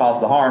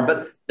cause the harm.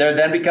 But there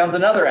then becomes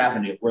another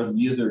avenue where the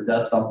user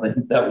does something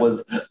that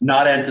was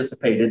not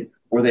anticipated,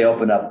 where they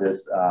open up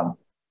this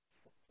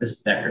this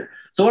vector.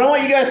 So what I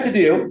want you guys to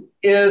do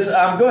is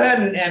go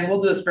ahead and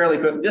we'll do this fairly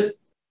quickly. Just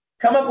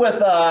come up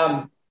with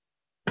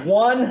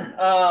one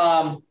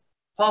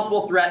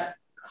possible threat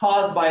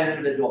caused by an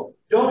individual.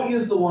 Don't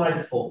use the one I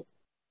just told you,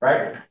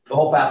 right? The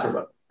whole password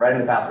book, writing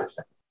the password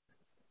step,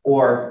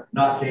 or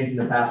not changing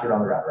the password on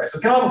the router, right? So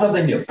come up with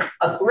something new.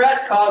 A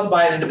threat caused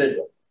by an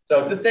individual.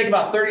 So just take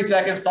about 30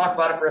 seconds, talk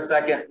about it for a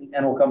second,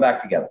 and we'll come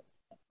back together.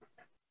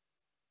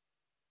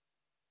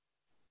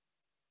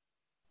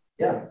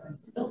 Yeah.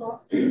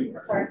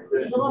 Sorry, to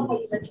build off what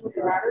you mentioned with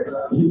the routers,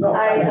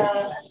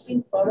 I've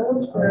seen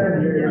photos where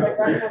there's like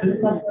routers and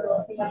stuff where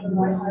looking at the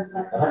Wi-Fi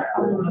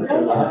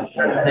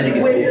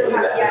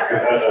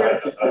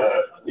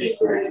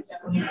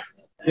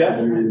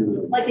Yeah.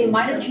 Like they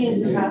might have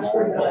changed the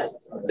password, but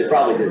they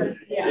probably did.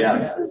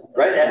 Yeah.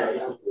 Right.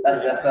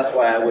 That's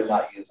why I would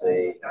not use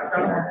a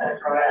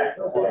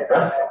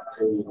restaurant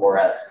or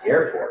at the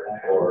airport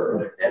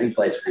or any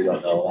place where you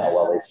don't know how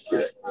well they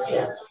secure it.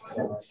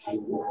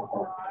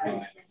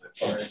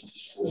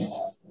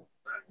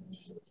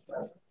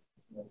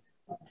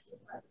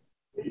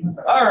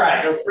 All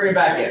right, let's bring it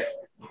back in.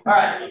 All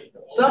right,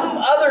 some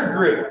other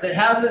group that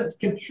hasn't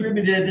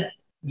contributed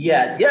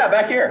yet. Yeah,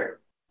 back here.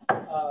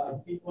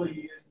 People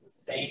use the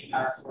same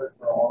password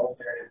for all of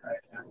their different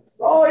accounts.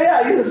 Oh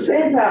yeah, use the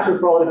same password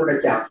for all different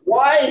accounts.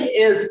 Why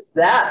is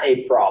that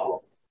a problem?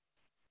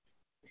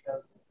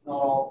 Because not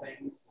all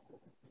things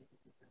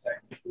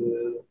protect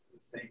the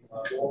same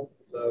level.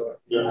 So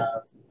you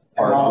have,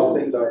 and not all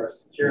things are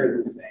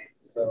secured the same.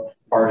 So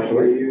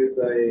partially use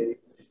the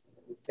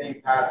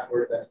same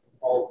password that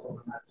all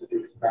someone has to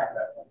do is crack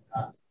that one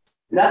password.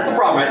 That's the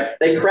problem, right?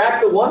 They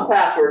crack the one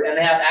password and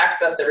they have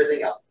access to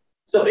everything else.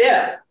 So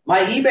yeah,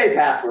 my eBay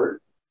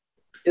password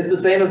is the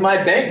same as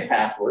my bank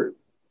password,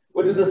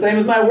 which is the same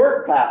as my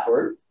work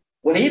password.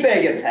 When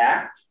eBay gets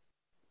hacked,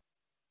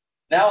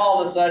 now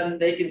all of a sudden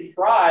they can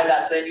try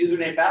that same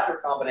username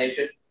password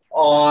combination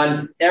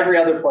on every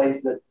other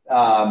place that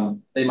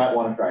they might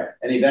want to try it.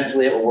 And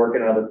eventually it will work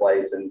in another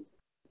place and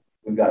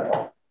we've got a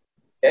problem.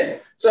 Okay,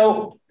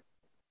 so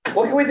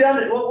what can we do?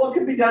 What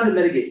can be done to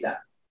mitigate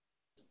that?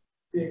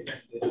 Big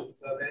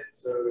conditions of it,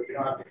 so you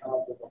don't have to come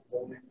up with a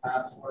whole new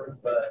password,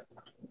 but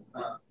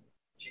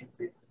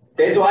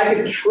okay, so I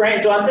can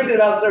train. So I'm thinking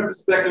about the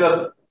perspective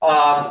of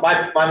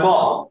my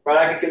mom, right?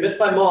 I can convince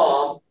my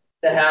mom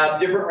to have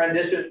different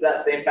renditions of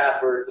that same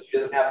password, so she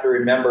doesn't have to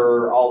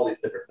remember all these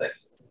different things.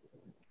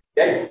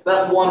 Okay, so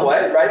that's one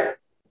way, right?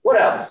 What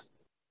else?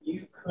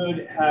 You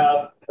could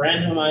have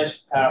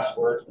randomized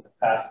passwords with a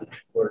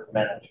password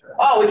manager.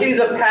 Oh, we can use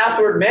a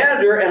password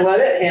manager and let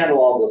it handle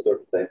all those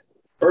sorts of things.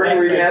 Bernie,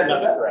 were you going to add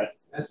that?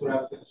 That's what I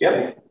was going to say.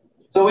 Yep.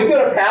 So we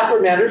go to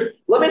password managers.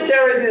 Let me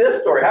tell you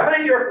this story. How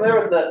many of you are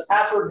familiar with the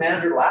password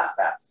manager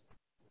LastPass?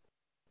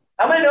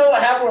 How many know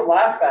what happened with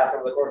LastPass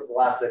over the course of the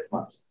last 6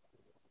 months?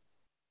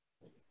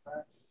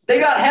 They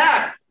got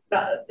hacked.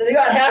 They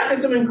got hacked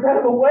in some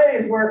incredible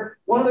ways where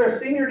one of their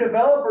senior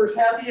developers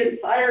had the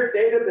entire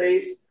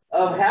database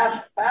of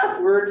hashed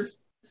passwords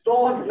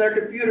stolen from their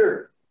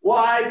computer.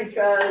 Why?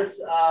 Because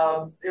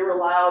they were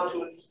allowed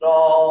to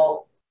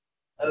install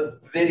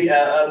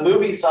a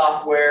movie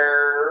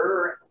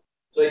software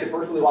so they could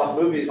personally watch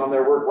movies on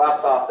their work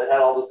laptop that had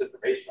all this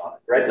information on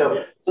it, right?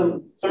 So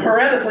some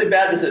horrendously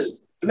bad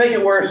decisions. To make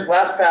it worse,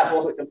 LastPass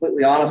wasn't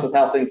completely honest with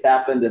how things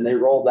happened, and they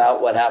rolled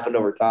out what happened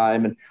over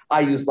time, and I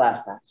used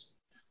LastPass.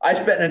 I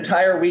spent an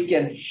entire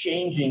weekend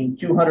changing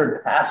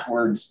 200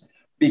 passwords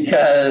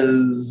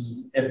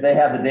because if they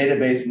had the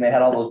database and they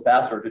had all those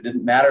passwords, it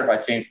didn't matter if I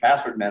changed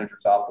password manager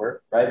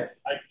software, right?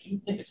 I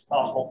do think it's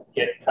possible to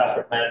get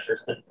password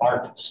managers that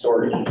aren't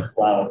stored in the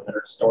cloud, that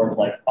are stored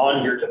like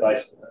on your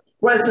device.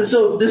 Right,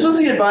 so this was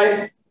the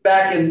advice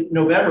back in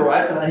November,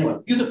 right? I thought, anyway,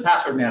 use a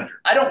password manager.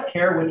 I don't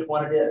care which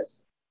one it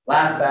is.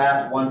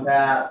 LastPass,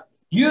 OnePass,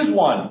 use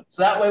one.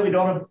 So that way we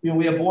don't,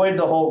 we avoid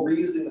the whole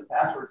reusing the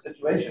password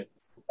situation.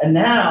 And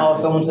now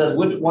if someone says,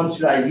 which one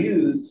should I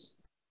use?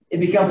 It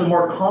becomes a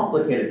more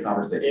complicated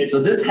conversation. So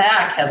this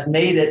hack has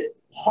made it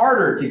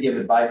harder to give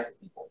advice to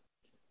people.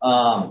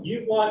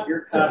 You want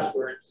your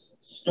passwords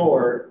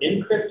stored,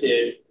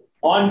 encrypted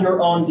on your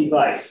own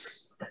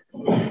device.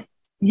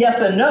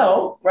 Yes and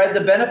no, right? The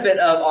benefit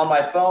of on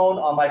my phone,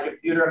 on my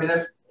computer, I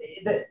mean,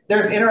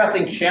 there's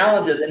interesting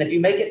challenges. And if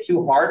you make it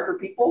too hard for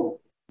people,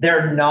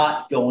 they're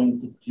not going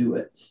to do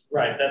it.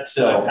 Right, that's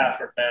a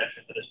password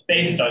manager that is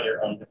based on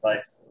your own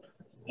device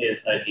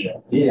is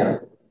ideal. Yeah.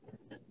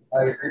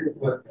 I agree with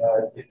what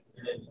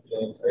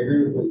James. I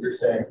agree with what you're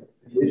saying.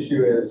 The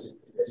issue is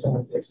if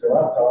someone takes their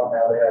laptop,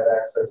 now they have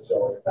access to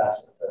all your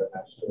passwords that are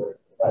not stored in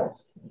the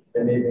device.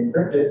 They may be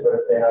encrypted, but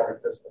if they have your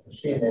physical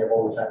machine, they have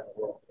all the time in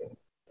the world.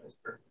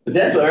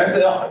 Potentially, right?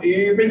 So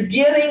you're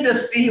beginning to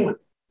see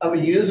of a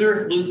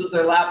user loses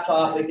their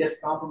laptop, it gets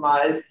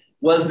compromised.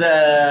 Was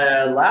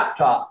the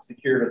laptop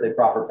secured with a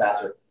proper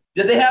password?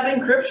 Did they have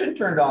encryption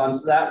turned on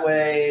so that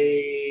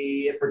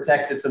way it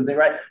protected something,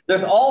 right?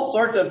 There's all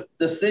sorts of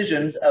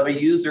decisions of a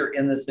user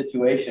in this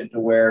situation to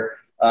where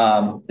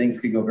things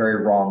could go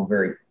very wrong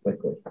very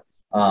quickly.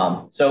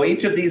 So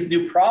each of these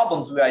new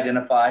problems we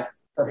identify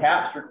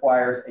perhaps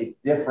requires a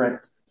different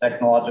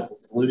technological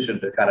solution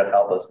to kind of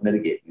help us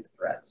mitigate these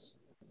threats.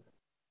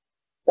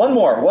 One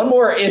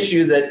more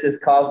issue that is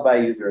caused by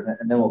a user,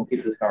 and then we'll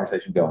keep this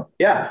conversation going.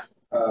 Yeah.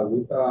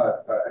 We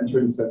thought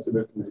entering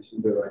sensitive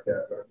information to like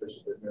an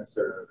official business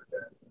or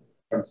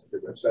a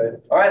unsecured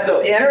website. All right, so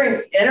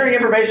entering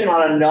information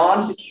on a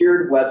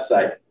non-secured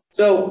website.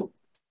 So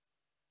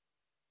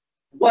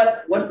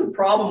what's the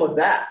problem with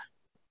that?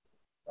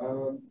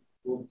 Well,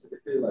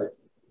 typically, like,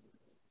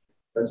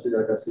 especially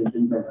like I've seen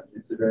things on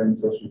Instagram and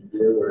social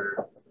media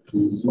where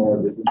the smaller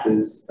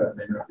businesses that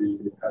may not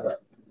have a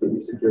really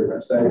secure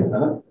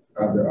websites,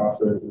 they're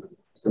offered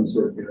some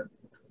sort of good,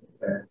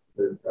 and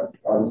they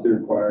obviously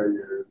require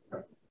your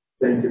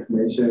bank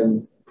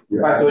information. All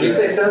right, so when you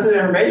say sensitive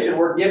information,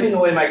 we're giving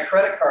away my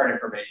credit card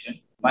information,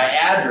 my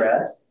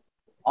address,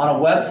 on a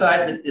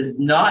website that is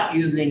not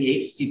using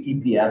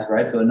HTTPS,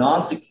 right? So a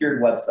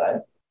non-secured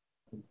website.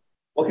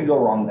 What could go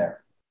wrong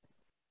there?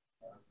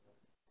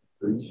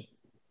 Breach.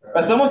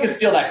 But someone can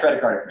steal that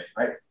credit card information,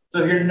 right? So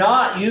if you're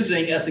not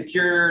using a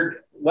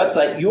secured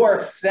website, you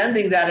are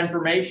sending that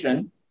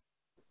information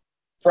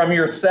from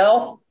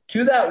yourself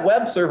to that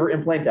web server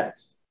in plain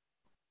text.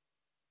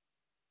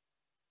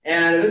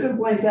 And if it's in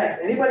plain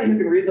text, anybody who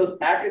can read those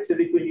packets in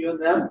between you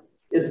and them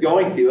is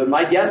going to. And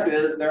my guess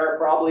is there are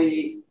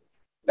probably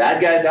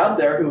bad guys out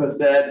there who have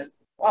said,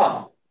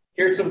 oh,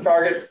 here's some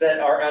targets that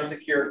are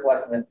unsecured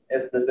collecting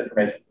this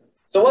information.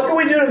 So what can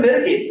we do to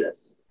mitigate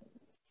this?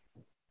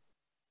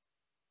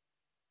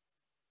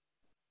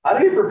 How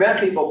do you prevent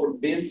people from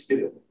being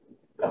stupid?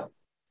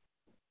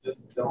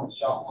 Just don't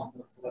shop on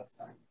those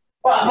websites.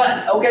 Well,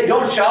 but, okay,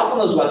 don't shop on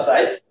those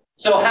websites.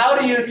 So how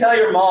do you tell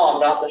your mom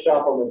not to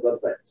shop on those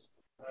websites?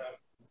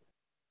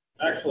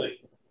 Actually,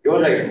 Go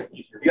ahead.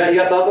 You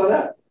got thoughts on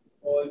that?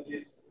 Well,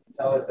 you just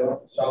tell her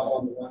don't shop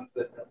on the ones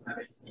that don't have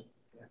HTTPS.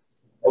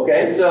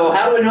 Okay, so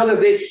how do we know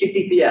there's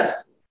HTTPS?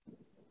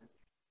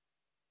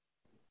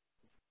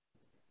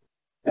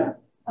 Yeah.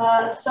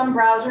 Some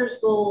browsers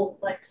will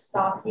like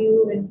stop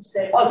you and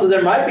say, Oh, so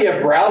there might be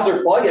a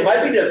browser plugin. It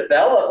might be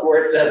developed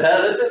where it says,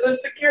 hey, this isn't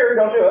secure,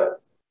 don't do it.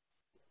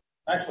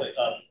 Actually,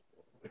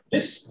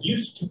 this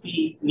used to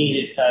be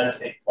needed as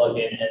a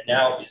plugin, and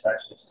now is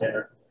actually a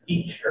standard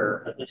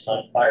feature, at least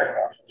on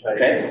Firefox. Right?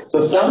 Okay, so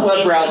some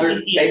web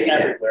browsers take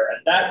everywhere,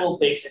 and that will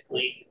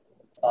basically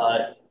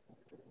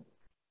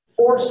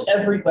force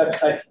every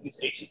website to use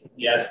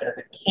HTTPS, and if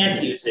it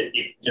can't use it,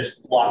 it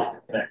just blocks the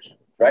connection.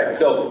 Right,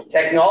 so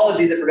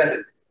technology that prevents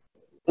it.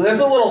 So there's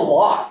a little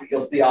lock that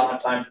you'll see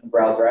oftentimes in the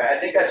browser. I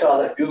think I saw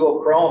that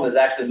Google Chrome is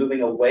actually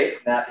moving away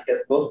from that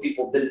because most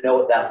people didn't know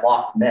what that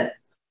lock meant.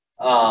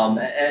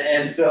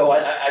 And so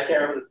I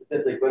can't remember the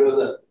statistic, but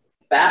it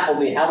baffled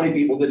me how many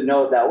people didn't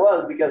know what that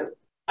was, because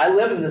I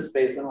live in this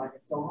space and I'm like,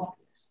 it's so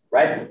obvious,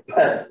 right?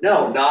 But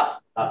no,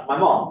 not my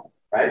mom,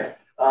 right?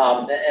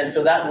 And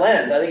so that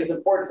lens, I think it's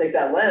important to take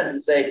that lens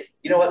and say,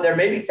 you know what, there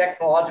may be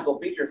technological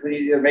features we need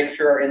to either make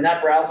sure are in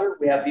that browser,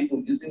 we have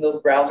people using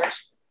those browsers,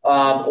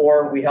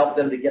 or we help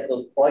them to get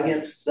those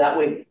plugins. So that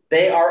way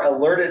they are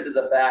alerted to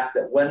the fact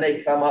that when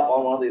they come up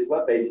on one of these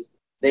web pages,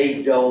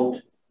 they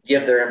don't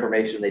give their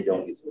information, they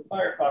don't use it. The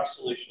Firefox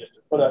solution is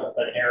to put up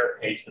an error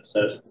page that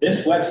says,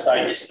 this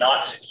website is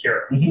not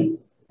secure.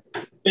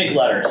 Big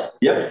letters.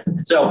 Yep.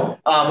 So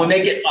we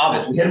make it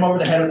obvious. We hit them over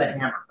the head with a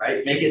hammer,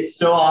 right? Make it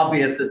so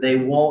obvious that they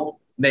won't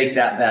make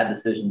that bad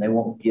decision. They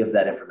won't give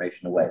that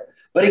information away.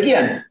 But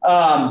again,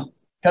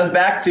 comes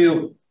back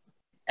to,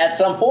 at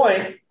some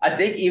point, I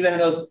think even in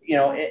those,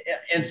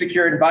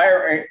 insecure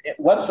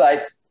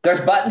websites,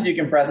 there's buttons you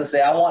can press and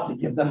say, I want to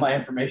give them my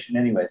information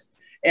anyways.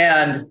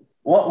 And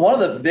one of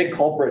the big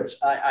culprits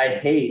I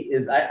hate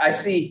is I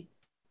see,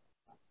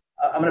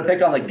 I'm going to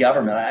pick on the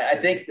government. I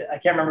think, I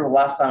can't remember the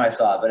last time I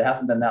saw it, but it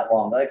hasn't been that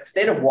long. Like the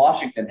state of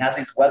Washington has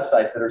these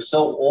websites that are so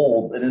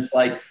old, and it's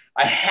like,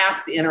 I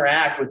have to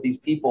interact with these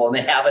people and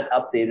they haven't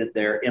updated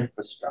their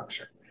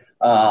infrastructure.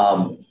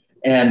 And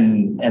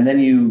then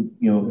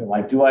you're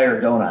like, do I or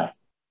don't I?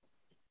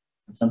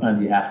 And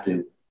sometimes you have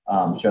to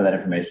share that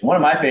information. One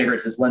of my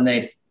favorites is when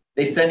they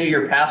send you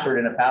your password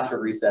in a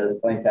password reset as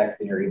plain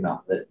text in your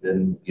email.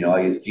 Then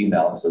I use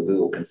Gmail, so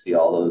Google can see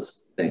all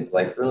those things.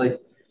 Like, really,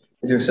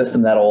 is your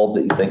system that old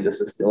that you think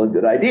this is still a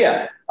good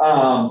idea?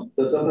 So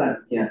sometimes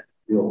you can't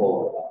do a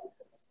whole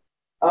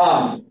lot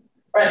of things.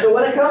 All right, so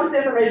when it comes to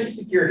information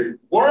security,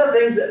 one of the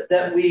things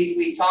that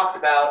we talked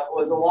about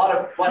was a lot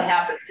of what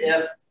happens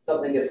if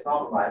something gets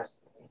compromised.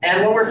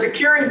 And when we're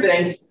securing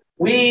things,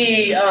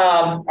 we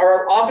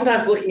are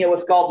oftentimes looking at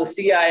what's called the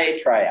CIA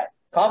triad: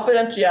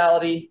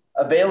 confidentiality,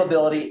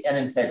 availability, and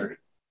integrity.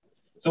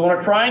 So when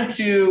we're trying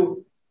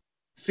to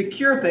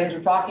secure things,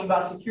 we're talking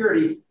about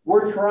security,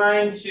 we're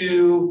trying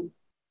to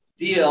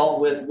deal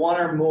with one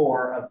or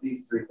more of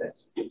these three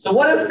things. So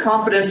what is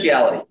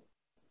confidentiality?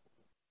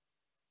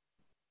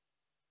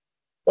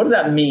 What does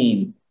that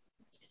mean?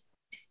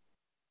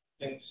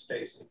 Things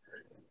stay secret.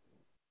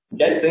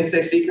 Okay, things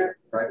stay secret?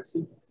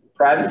 Privacy.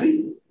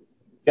 Privacy.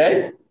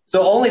 Okay,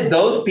 so only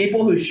those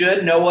people who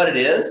should know what it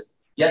is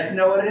get to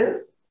know what it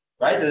is,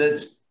 right? That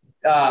it's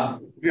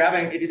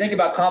if you think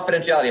about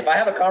confidentiality, if I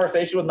have a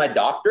conversation with my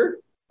doctor,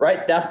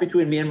 right, that's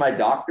between me and my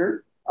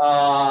doctor.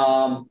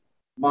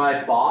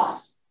 My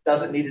boss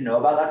doesn't need to know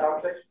about that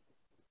conversation.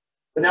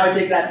 But now we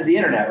take that to the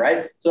internet,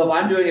 right? So if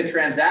I'm doing a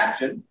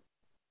transaction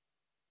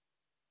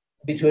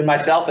between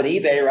myself and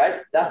eBay,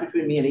 right, that's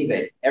between me and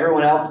eBay.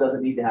 Everyone else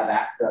doesn't need to have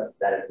access to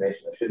that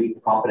information. There should be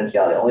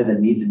confidentiality. Only the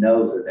need to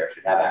knows that there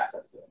should have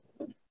access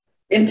to it.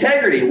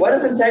 Integrity. What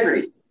is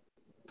integrity?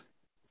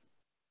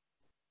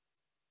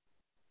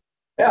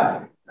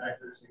 Yeah.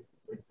 Accuracy.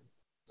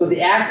 So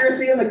the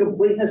accuracy and the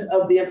completeness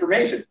of the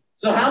information.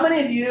 So how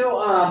many of you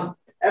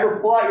ever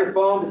pull out your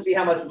phone to see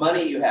how much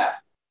money you have?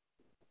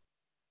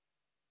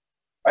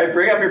 All right,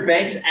 bring up your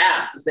bank's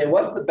app to say,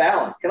 what's the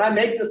balance? Can I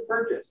make this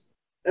purchase?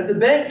 And if the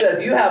bank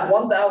says you have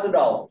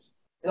 $1,000,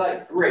 you're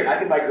like, great, I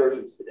can buy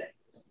groceries today.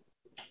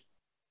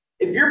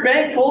 If your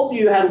bank told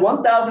you had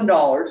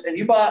 $1,000 and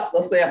you bought,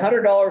 let's say,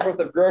 $100 worth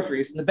of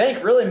groceries, and the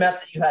bank really meant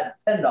that you had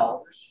 $10,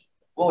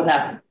 what would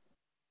happen?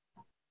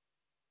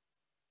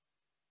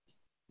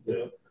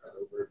 Yeah.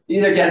 You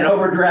either get an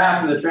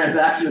overdraft or the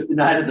transaction is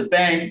denied at the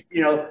bank,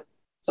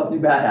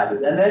 something bad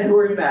happens. And then who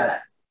are you mad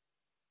at?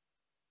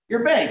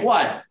 Your bank.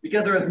 Why?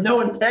 Because there was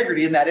no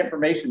integrity in that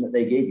information that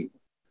they gave you.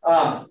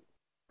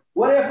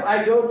 What if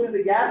I go to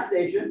the gas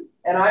station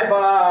and I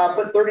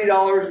put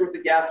 $30 worth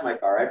of gas in my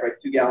car, right?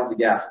 Like 2 gallons of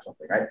gas or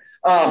something, right?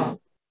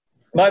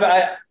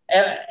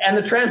 And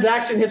the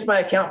transaction hits my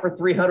account for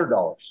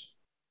 $300,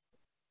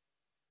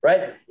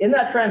 right? In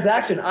that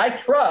transaction, I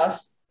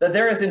trust that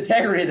there is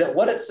integrity, that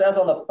what it says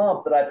on the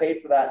pump that I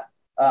paid for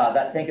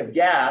that tank of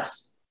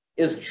gas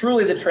is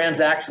truly the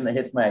transaction that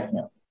hits my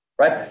account,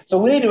 right? So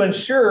we need to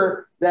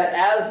ensure that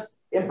as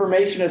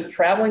information is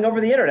traveling over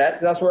the internet,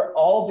 because that's where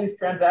all of these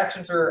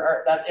transactions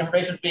that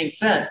information is being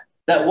sent,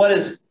 that what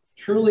is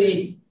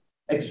truly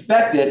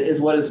expected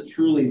is what is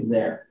truly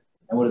there,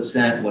 and what is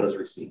sent, what is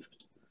received.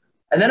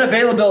 And then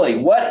availability.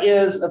 What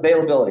is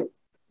availability?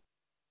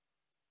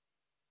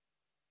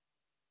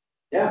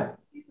 Yeah.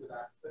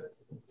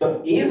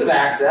 So ease of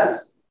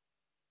access,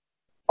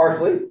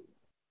 partially.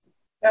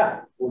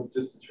 Yeah. Well,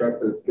 just to trust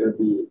that it's going to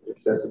be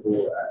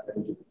accessible at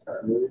any given time,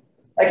 really.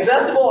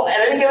 Accessible at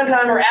any given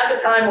time or at the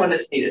time when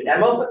it's needed. And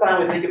most of the time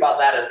we think about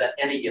that as at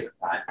any given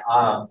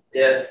time.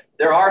 If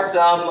there are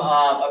some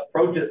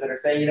approaches that are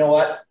saying, you know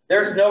what,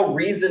 there's no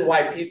reason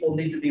why people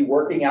need to be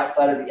working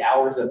outside of the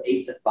hours of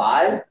 8 to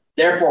 5.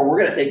 Therefore, we're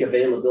going to take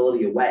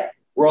availability away.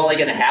 We're only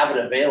going to have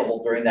it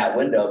available during that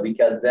window,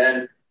 because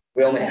then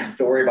we only have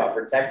to worry about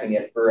protecting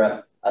it for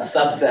a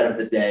subset of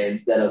the day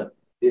instead of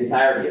the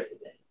entirety of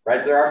the day, right?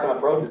 So there are some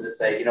approaches that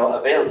say,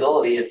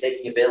 availability and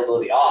taking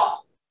availability off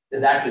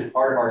is actually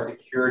part of our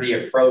security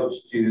approach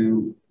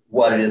to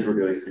what it is we're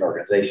doing as an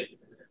organization.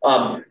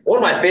 One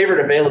of my favorite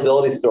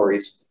availability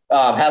stories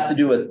has to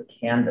do with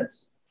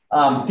Canvas.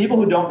 People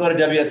who don't go to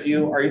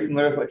WSU, are you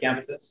familiar with what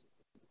Canvas is?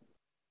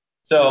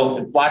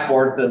 So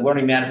Blackboard's the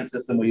learning management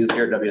system we use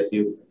here at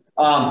WSU.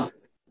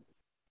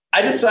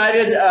 I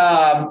decided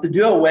to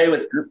do away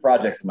with group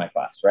projects in my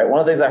class, right? One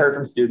of the things I heard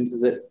from students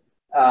is that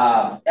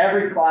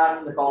every class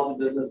in the College of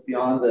Business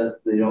beyond the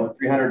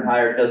 300 and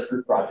higher does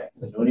group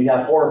projects. And when you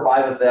have 4 or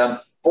 5 of them,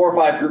 4 or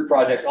 5 group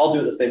projects, all do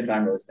at the same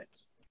time release things.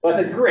 So I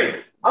said,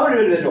 great, I'm going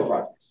to do individual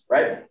projects,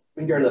 right?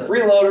 We can get rid of the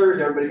freeloaders,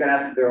 everybody can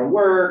ask their own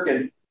work,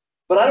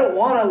 but I don't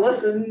want to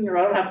listen,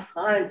 I don't have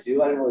time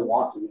to, I didn't really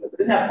want to, but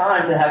didn't have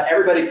time to have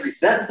everybody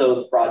present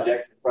those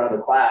projects in front of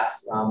the class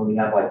when we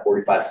have like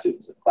 45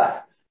 students in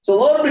class. So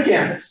load them to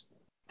Canvas.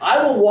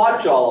 I will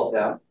watch all of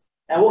them,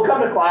 and we'll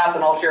come to class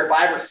and I'll share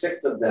 5 or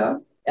 6 of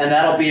them. And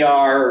that'll be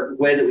our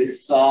way that we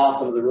saw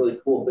some of the really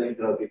cool things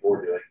that other people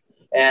were doing.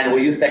 And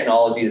we'll use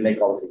technology to make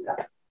all these things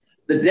happen.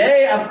 The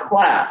day of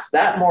class,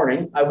 that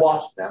morning, I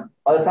watched them.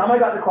 By the time I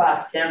got to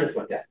class, Canvas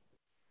went down.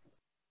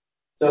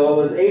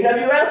 So it was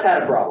AWS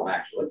had a problem,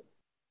 actually.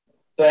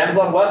 So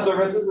Amazon Web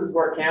Services is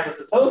where Canvas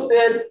is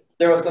hosted.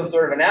 There was some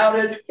sort of an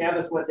outage.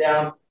 Canvas went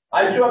down.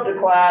 I show up to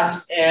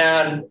class,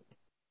 and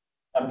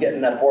I'm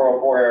getting a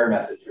 404 error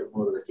message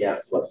from the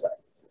Canvas website.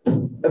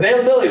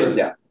 Availability was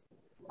down.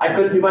 I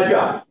couldn't do my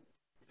job.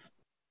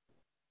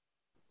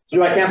 So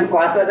do I cancel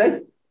class that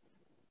day?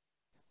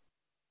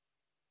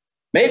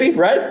 Maybe,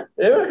 right?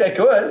 I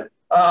could.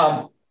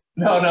 No,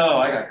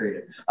 I got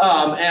creative.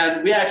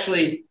 And we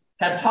actually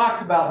had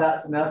talked about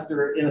that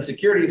semester in a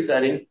security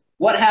setting.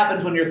 What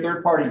happens when your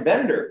third-party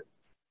vendor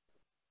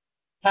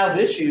has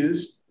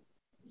issues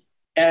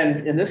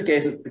And in this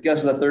case, it's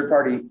because of the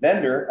third-party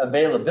vendor,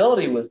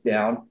 availability was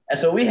down. And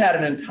so we had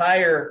an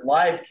entire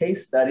live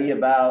case study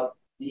about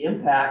the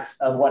impacts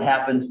of what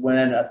happens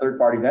when a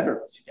third-party vendor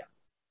lets you down.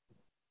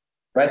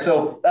 Right?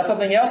 So that's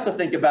something else to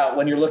think about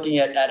when you're looking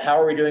at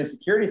how are we doing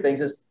security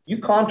things is you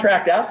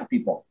contract out to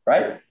people,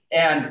 right?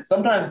 And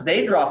sometimes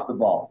they drop the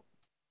ball.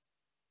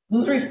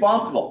 Who's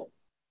responsible?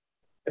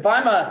 If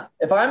I'm a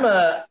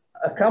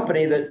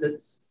company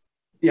that's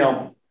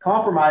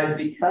compromised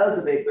because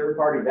of a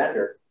third-party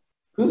vendor,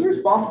 who's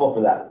responsible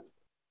for that?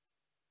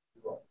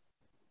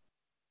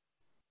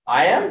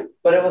 I am,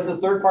 but it was the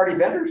third-party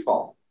vendor's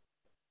fault.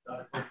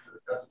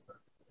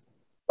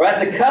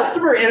 Right? The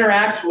customer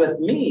interacts with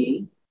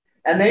me,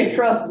 and they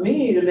trust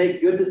me to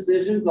make good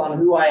decisions on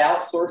who I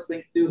outsource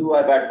things to, who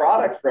I buy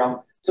products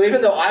from. So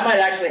even though I might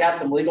actually have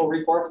some legal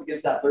recourse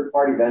against that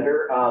third-party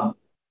vendor,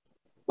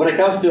 when it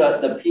comes to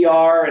the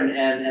PR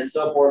and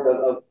so forth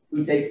of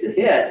who takes the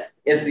hit,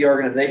 it's the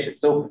organization.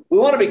 So we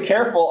want to be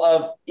careful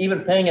of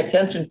even paying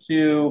attention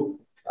to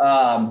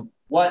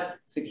what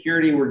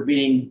security we're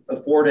being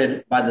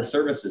afforded by the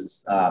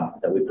services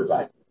that we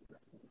provide.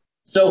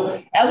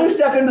 So as we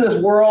step into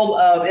this world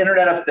of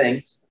Internet of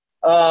Things,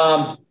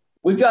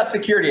 we've got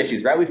security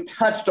issues, right? We've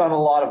touched on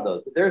a lot of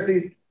those. There's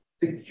these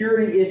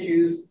security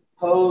issues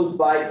posed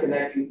by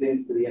connecting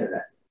things to the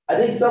internet. I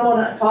think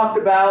someone talked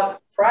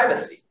about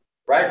privacy,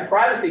 right?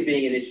 Privacy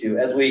being an issue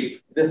as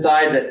we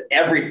decide that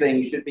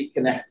everything should be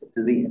connected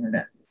to the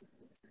internet.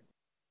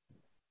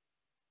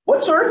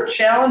 What sort of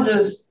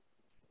challenges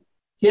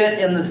hit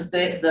in the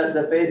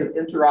phase of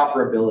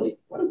interoperability?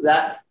 What does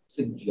that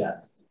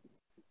suggest?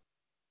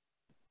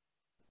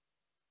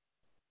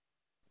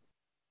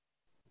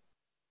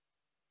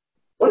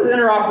 What does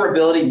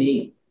interoperability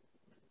mean?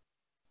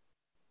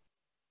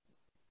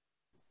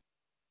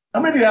 How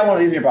many of you have one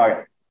of these in your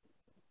pocket?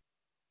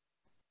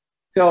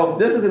 So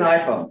this is an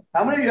iPhone.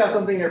 How many of you have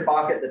something in your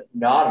pocket that's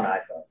not an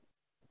iPhone?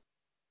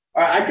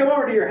 All right, I come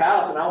over to your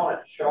house and I want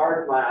to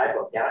charge my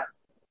iPhone. Can I?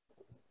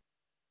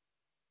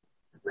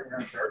 Bring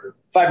your own charger.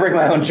 If I bring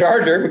my own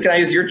charger, but can I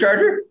use your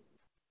charger?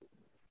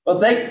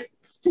 Well, thanks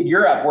to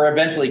Europe, we're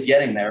eventually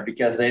getting there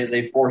because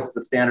they forced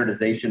the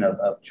standardization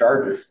of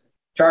chargers.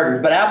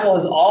 But Apple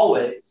has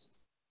always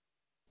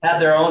had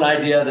their own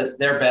idea that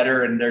they're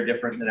better and they're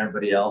different than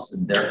everybody else,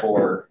 and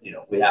therefore,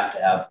 we have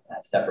to have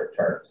separate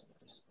chargers.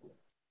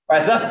 All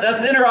right, so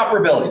that's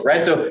interoperability,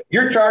 right? So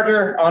your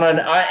charger on an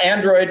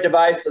Android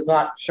device does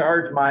not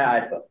charge my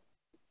iPhone.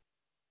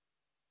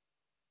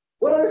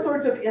 What other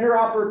sorts of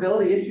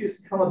interoperability issues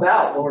come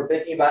about when we're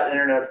thinking about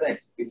Internet of Things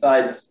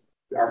besides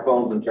our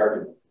phones and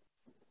charging them?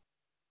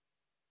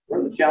 What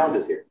are the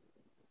challenges here?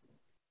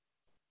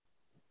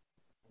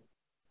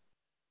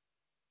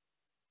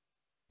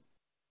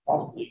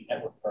 Probably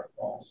network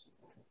protocols.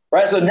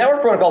 Right, so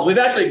network protocols, we've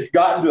actually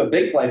gotten to a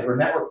big place where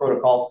network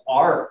protocols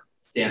are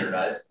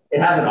standardized.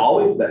 It hasn't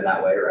always been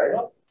that way, right?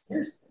 Well,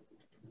 here's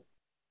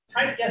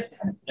kind of yes,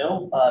 kind of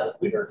no.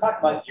 We were talking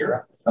about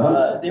Europe.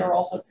 They were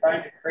also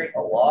trying to create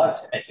a law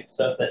to make it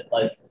so that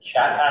like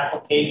chat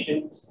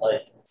applications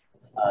like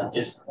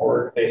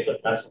Discord,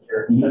 Facebook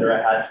Messenger,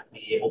 etc., had to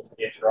be able to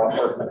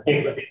interoperate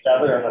with each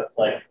other, and it's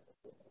like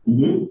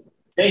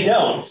they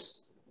don't.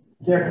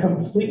 They're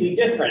completely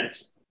different.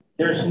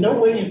 There's no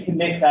way you can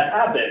make that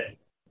happen.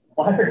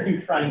 Why are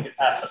you trying to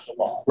pass such a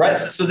law? Right.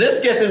 So this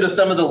gets into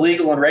some of the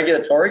legal and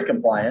regulatory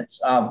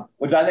compliance,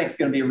 which I think is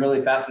going to be a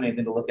really fascinating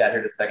thing to look at here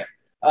in a second.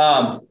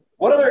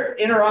 What other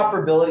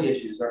interoperability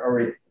issues are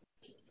we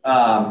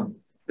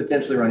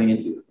potentially running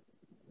into?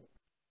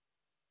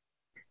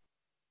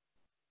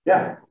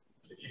 Yeah.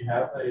 If you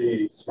have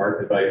a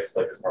smart device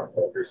like a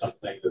smartphone or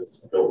something that's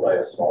built by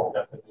a small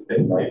company,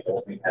 they might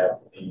only have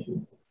the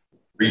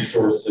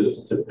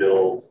resources to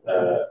build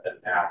an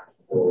app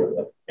for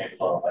the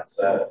Amazon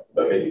Alexa,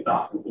 but maybe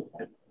not Google.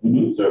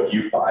 So if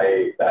you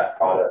buy that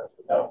product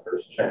without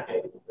first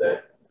checking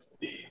that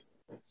the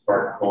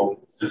smart home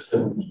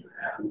system you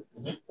have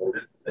is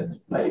supported, then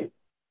you might.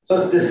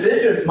 So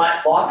decisions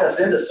might lock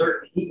us into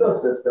certain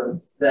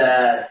ecosystems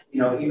that,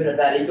 even if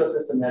that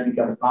ecosystem then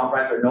becomes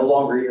compromised or no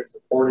longer even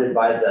supported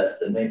by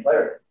the main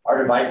player,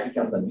 our device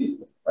becomes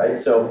unusable,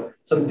 right? So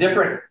some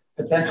different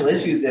potential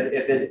issues if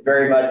it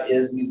very much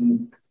is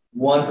using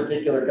one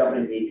particular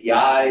company's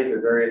APIs or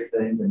various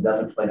things and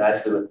doesn't play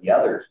nicely with the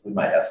others, we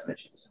might have some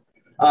issues.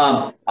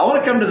 I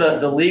want to come to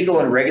the legal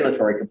and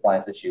regulatory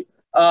compliance issue.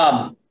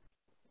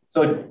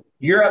 So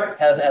Europe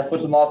has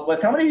put some laws in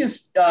place. How many of you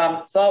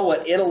saw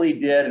what Italy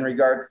did in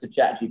regards to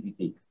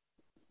ChatGPT?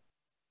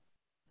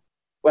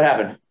 What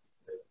happened?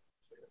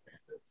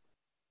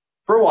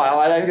 For a while,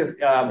 I think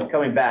it's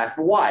coming back.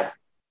 But why?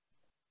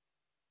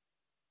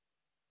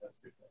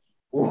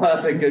 Well,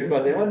 that's a good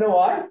question. Anyone know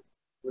why?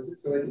 Was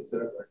it so they could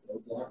set up like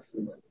roadblocks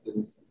and like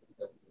things?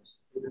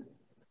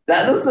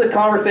 This is the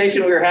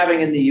conversation we were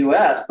having in the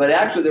U.S., but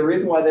actually the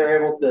reason why they were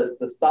able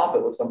to stop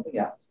it was something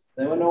else.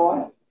 Anyone know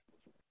why?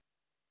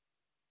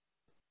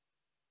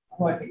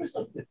 Oh, I think it was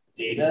like the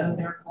data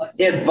they're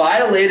collecting? It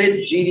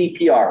violated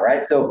GDPR,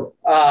 right? So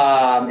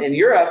in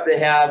Europe, they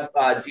have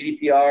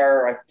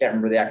GDPR. I can't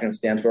remember the acronym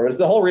stands for. It's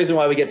the whole reason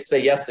why we get to say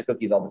yes to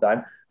cookies all the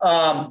time.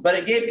 But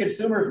it gave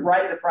consumers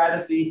right to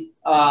privacy.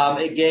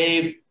 It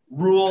gave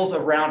rules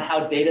around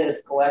how data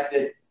is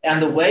collected. And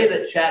the way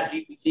that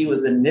ChatGPT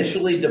was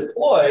initially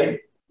deployed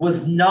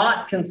was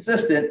not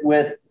consistent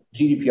with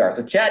GDPR.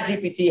 So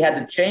ChatGPT had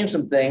to change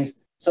some things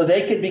so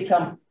they could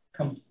become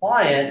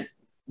compliant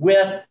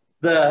with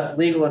the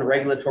legal and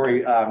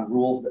regulatory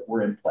rules that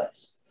were in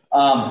place.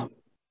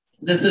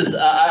 This is,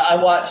 I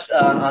watched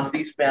on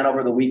C-SPAN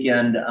over the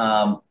weekend,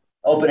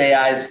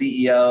 OpenAI's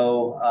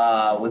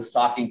CEO was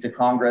talking to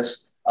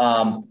Congress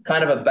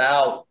kind of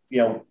about,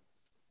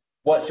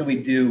 what should we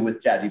do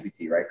with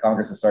ChatGPT, right?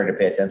 Congress is starting to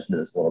pay attention to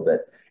this a little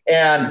bit.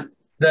 And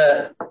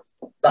the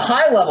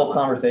high level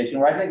conversation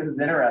where I think this is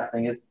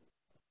interesting is,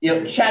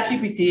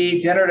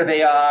 ChatGPT, generative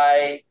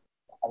AI,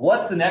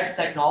 what's the next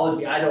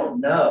technology? I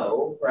don't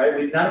know,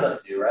 right? None of us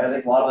do, right? I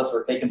think a lot of us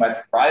were taken by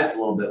surprise a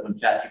little bit when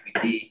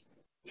ChatGPT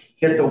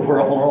hit the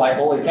world and we're like,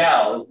 holy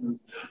cow, this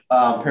is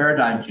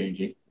paradigm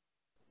changing.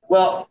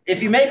 Well,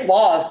 if you make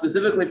laws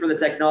specifically for the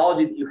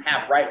technology that you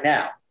have right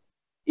now,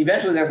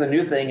 eventually there's a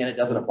new thing and it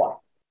doesn't apply.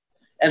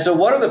 And so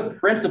what are the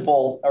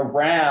principles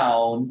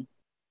around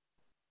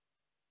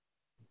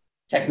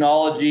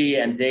technology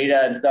and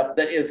data and stuff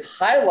that is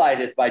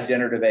highlighted by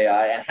generative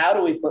AI, and how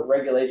do we put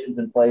regulations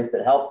in place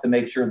that help to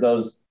make sure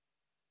those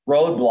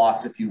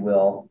roadblocks, if you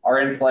will,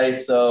 are in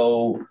place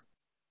so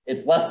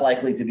it's less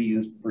likely to be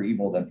used for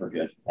evil than for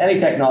good? Any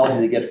technology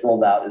that gets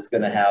rolled out is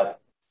going to have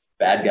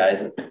bad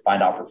guys that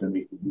find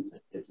opportunity to use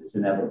it. It's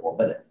inevitable.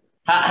 But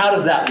how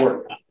does that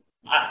work?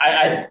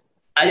 I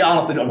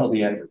honestly don't know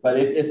the answer, but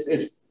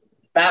it's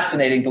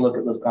fascinating to look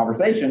at those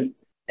conversations.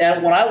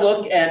 And when I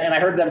look and I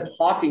heard them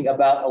talking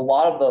about a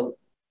lot of the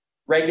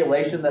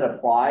regulation that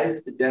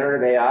applies to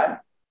generative AI,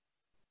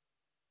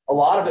 a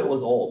lot of it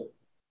was old,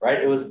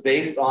 right? It was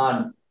based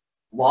on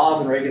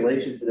laws and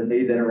regulations that have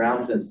maybe been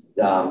around since,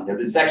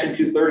 did Section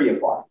 230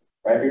 apply,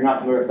 right? If you're not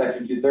familiar with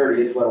Section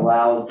 230, it's what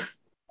allows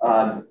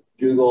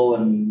Google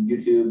and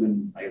YouTube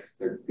and I guess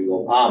they're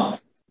Google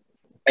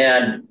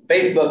and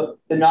Facebook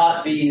to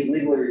not be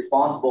legally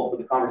responsible for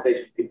the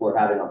conversations people are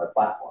having on their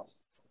platforms.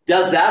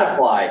 Does that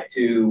apply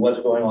to what's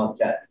going on with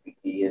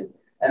ChatGPT?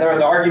 And there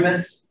was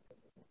arguments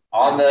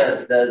on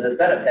the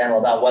Senate panel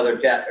about whether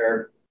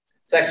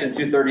Section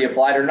 230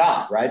 applied or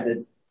not, right?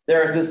 That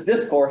there's this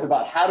discourse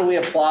about how do we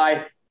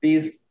apply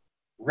these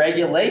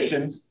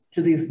regulations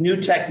to these new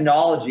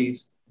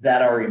technologies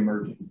that are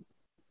emerging.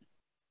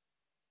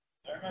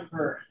 I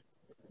remember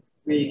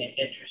reading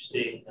an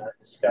interesting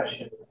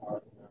discussion on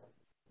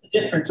the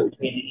difference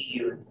between the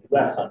EU and the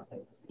US on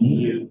things. The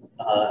EU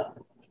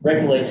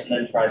regulation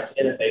then tries to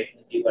innovate,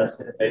 and the US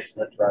innovates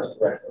and then tries to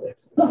regulate.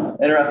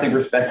 Interesting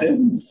perspective.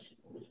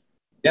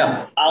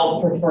 Yeah.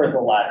 I'll prefer the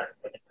latter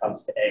when it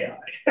comes to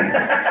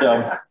AI.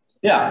 So,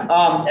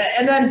 yeah.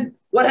 And then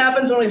what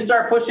happens when we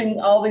start pushing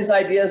all these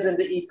ideas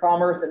into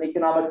e-commerce and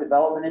economic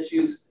development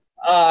issues?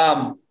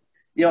 How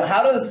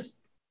does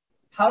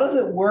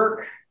it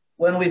work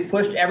when we've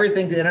pushed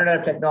everything to Internet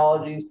of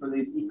Technologies for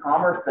these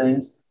e-commerce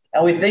things,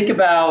 and we think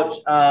about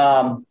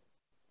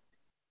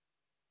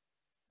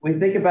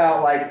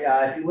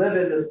if you live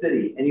in the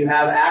city and you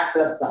have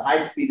access to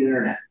high-speed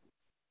internet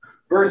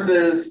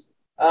versus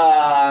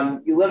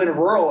you live in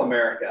rural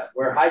America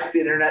where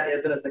high-speed internet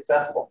isn't as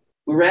accessible.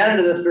 We ran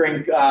into this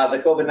during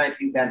the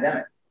COVID-19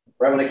 pandemic,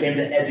 right? When it came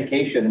to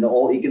education and the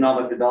whole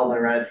economic development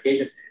around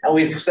education. And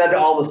we've said to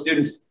all the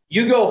students,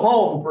 you go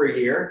home for a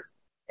year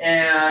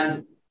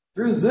and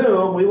through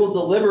Zoom, we will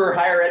deliver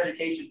higher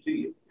education to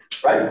you,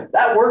 right?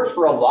 That works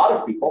for a lot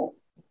of people.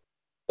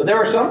 But there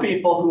were some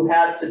people who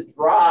had to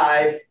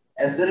drive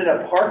and sit in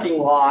a parking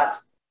lot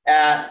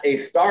at a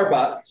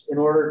Starbucks in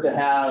order to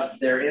have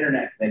their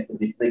internet connectivity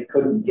because they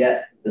couldn't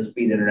get the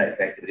speed internet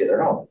connectivity of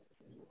their home.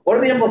 What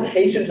are the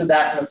implications of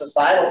that from a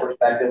societal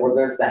perspective where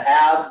there's the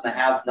haves and the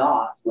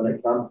have-nots when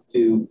it comes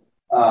to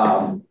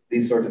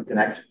these sorts of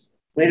connections?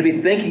 We need to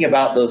be thinking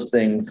about those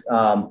things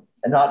and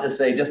not just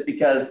say, just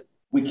because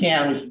we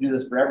can, we should do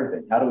this for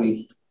everything. How do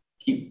we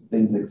keep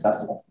things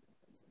accessible?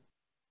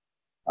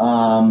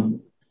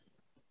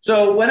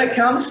 So when it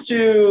comes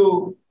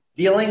to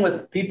dealing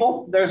with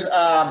people, there's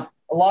a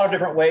lot of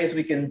different ways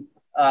we can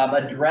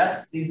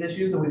address these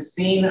issues, and we've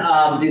seen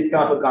these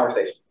come up in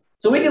conversation.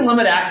 So we can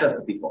limit access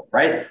to people,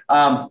 right?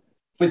 If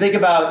we think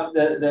about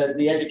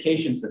the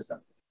education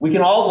system, we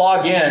can all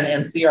log in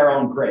and see our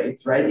own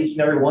grades, right? Each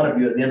and every one of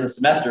you at the end of the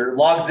semester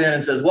logs in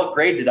and says, what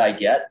grade did I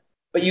get?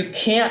 But you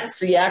can't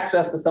see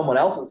access to someone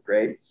else's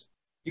grades.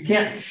 You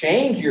can't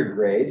change your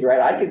grades, right?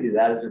 I can do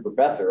that as your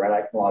professor, right?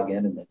 I can log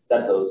in and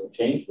set those and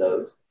change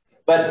those.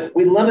 But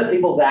we limit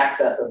people's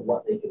access of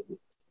what they can do.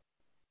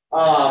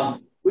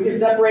 We can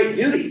separate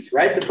duties,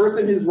 right? The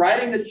person who's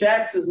writing the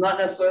checks is not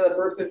necessarily the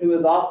person who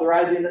is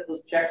authorizing that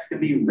those checks can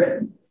be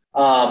written.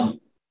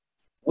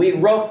 We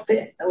have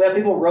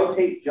people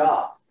rotate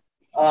jobs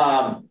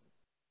and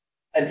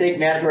take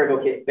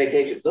mandatory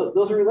vacations.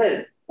 Those are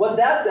related. what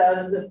that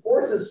does is it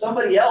forces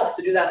somebody else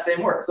to do that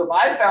same work. So if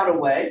I found a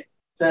way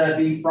to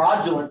be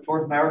fraudulent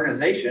towards my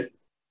organization,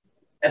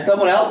 and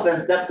someone else then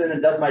steps in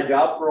and does my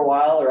job for a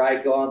while, or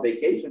I go on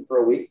vacation for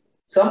a week,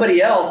 somebody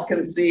else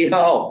can see,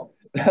 oh,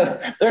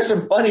 there's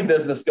some funny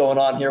business going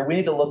on here. We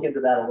need to look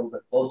into that a little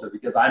bit closer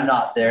because I'm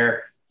not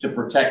there to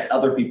protect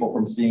other people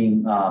from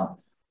seeing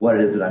what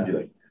it is that I'm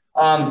doing.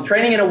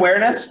 Training and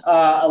awareness.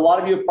 A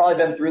lot of you have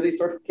probably been through these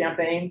sorts of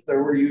campaigns. So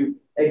were you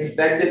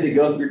expected to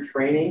go through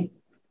training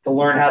to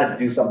learn how to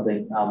do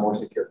something more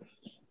secure?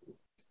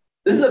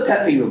 This is a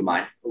pet peeve of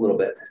mine a little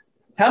bit.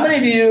 How many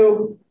of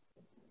you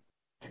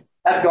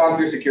have gone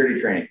through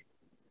security training?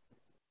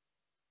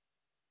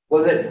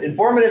 Was it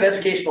informative,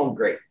 educational, and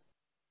great?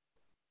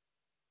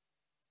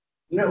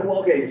 No, well,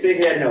 okay,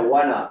 shake your head no.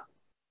 Why not?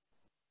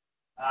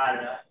 I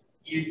don't know.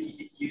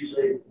 It's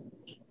usually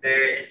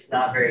it's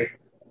not very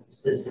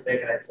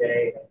specific, I'd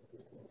say.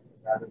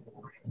 Rather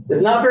boring.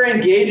 It's not very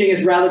engaging,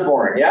 it's rather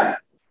boring, yeah?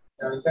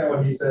 Yeah, kind of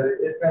what he said,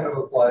 it kind of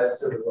applies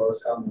to the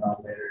lowest common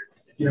denominator.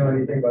 If you know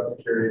anything about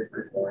security, it's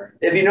pretty boring.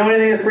 If you know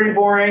anything, it's pretty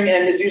boring,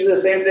 and it's usually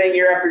the same thing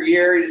year after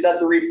year. You just have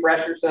to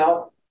refresh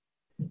yourself.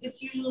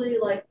 It's usually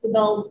like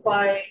developed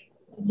by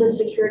the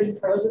security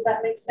pros, if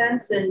that makes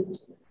sense. And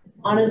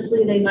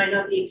honestly, they might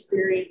not be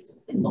experienced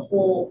in the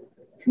whole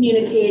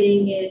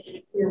communicating it in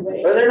a clear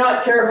way. But they're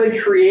not terribly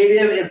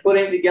creative in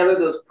putting together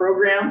those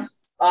programs.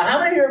 How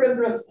many of you have been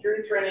through a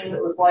security training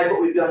that was like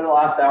what we've done in the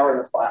last hour in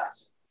this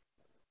class?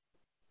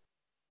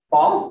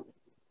 Paul?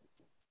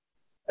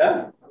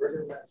 Yeah?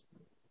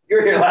 You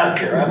were here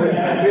last year,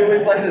 right?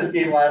 We played this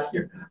game last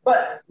year.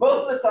 But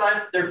most of the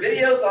time, they're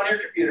videos on your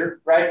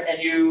computer, right?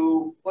 And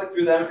you click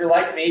through them. If you're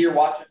like me, you're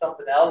watching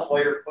something else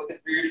while you're clicking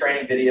through your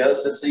training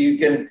videos just so you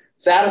can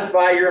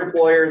satisfy your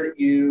employer that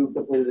you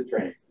completed the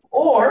training.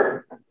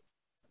 Or,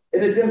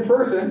 if it's in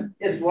person,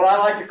 it's what I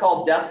like to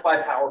call death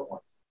by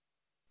PowerPoint,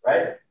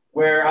 right?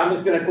 Where I'm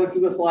just going to click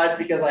through the slides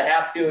because I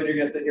have to, and you're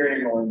going to sit here and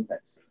you're going to learn the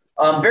things.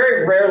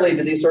 Very rarely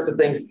do these sorts of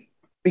things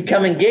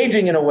become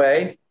engaging in a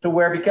way to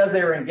where because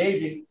they were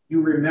engaging,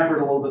 you remembered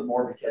a little bit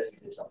more because you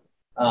did something.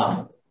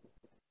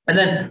 And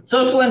then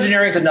social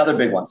engineering is another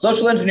big one.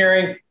 Social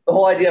engineering, the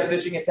whole idea of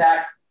phishing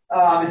attacks.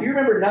 If you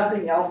remember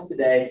nothing else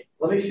today,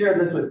 let me share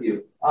this with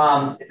you.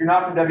 If you're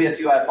not from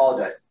WSU, I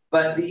apologize.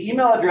 But the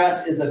email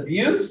address is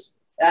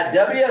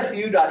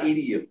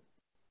abuse@wsu.edu.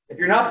 If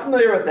you're not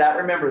familiar with that,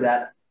 remember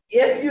that.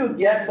 If you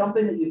get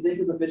something that you think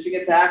is a phishing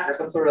attack or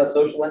some sort of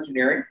social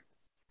engineering,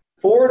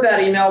 forward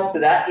that email to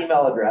that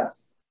email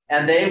address,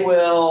 and they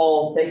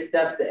will take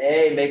steps to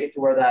make it to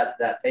where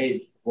that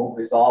page won't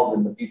resolve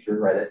in the future,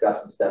 right? They've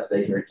got some steps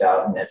they can reach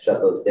out and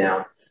shut those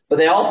down. But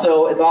they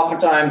also, it's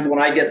oftentimes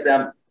when I get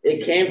them,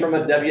 it came from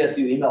a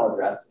WSU email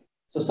address.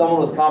 So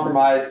someone was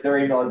compromised, their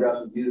email address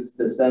was used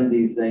to send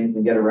these things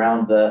and get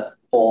around the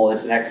whole,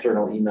 it's an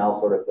external email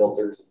sort of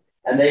filters.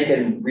 And they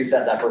can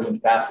reset that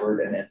person's password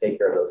and take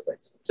care of those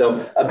things.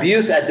 So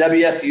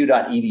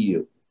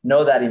abuse@wsu.edu.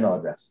 Know that email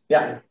address.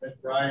 Yeah. And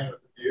Brian,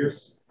 with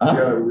abuse, you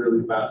got a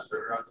really fast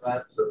turnaround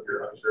time. So if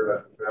you're unsure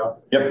about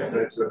the email,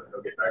 send it to them and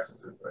they'll get back to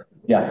you quick.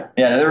 Yeah,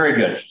 they're very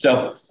good.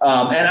 So,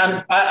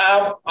 and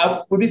I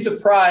would be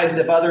surprised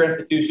if other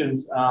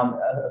institutions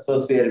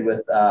associated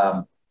with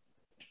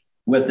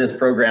this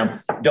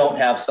program don't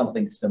have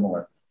something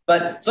similar.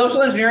 But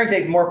social engineering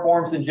takes more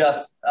forms than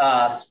just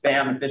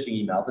spam and phishing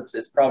emails.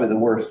 It's probably the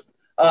worst.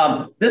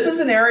 This is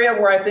an area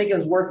where I think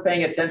is worth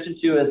paying attention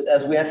to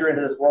as we enter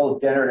into this world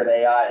of generative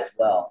AI as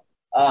well.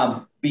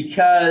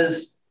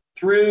 Because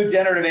through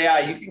generative AI,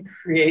 you can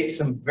create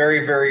some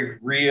very, very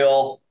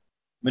real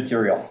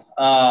material.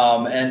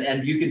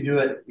 And you can do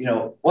it,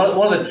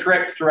 one of the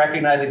tricks to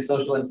recognizing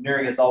social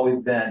engineering has always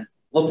been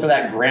look for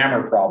that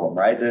grammar problem,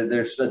 right?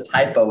 There's a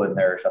typo in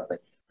there or something.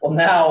 Well,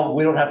 now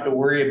we don't have to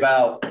worry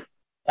about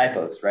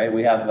typos, right?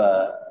 We have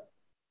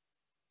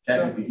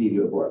ChatGPT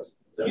do it for us.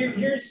 So.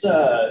 Here's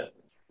a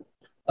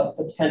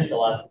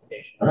potential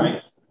application,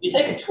 right? You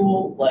take a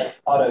tool like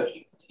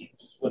AutoGPT,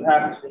 which is what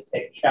happens when you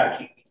take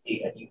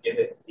ChatGPT and you give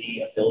it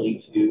the ability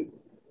to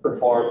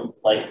perform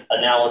like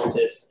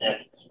analysis and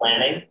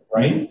planning,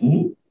 right?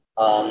 Mm-hmm.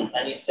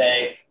 And you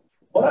say,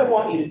 what I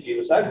want you to do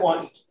is I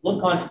want you to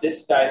look onto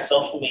this guy's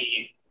social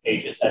media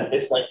pages at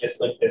this link,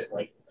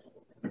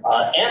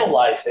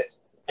 analyze it,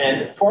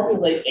 and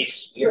formulate a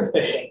spear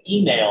phishing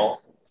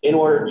email in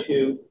order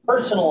to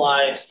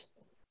personalize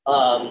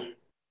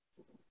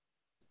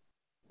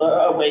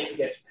a way to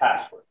get his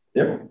password.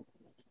 Yep.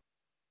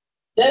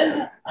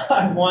 Then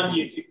I want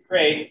you to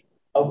create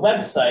a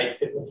website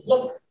that would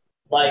look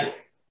like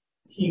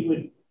he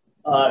would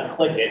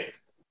click it,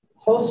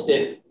 host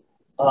it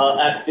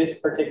at this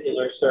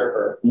particular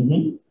server.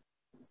 Mm-hmm.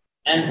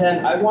 And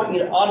then I want you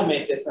to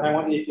automate this, and I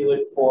want you to do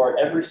it for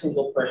every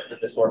single person in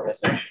this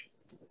organization.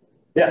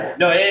 Yeah,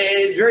 no,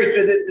 it's very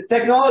true. The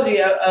technology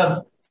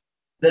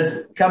that's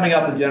coming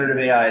up with generative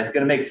AI is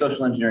going to make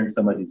social engineering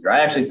so much easier. I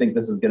actually think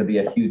this is going to be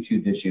a huge,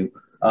 huge issue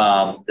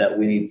that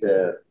we need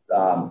to,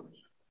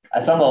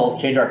 at some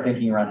levels, change our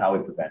thinking around how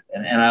we prevent.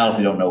 And I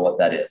honestly don't know what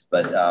that is,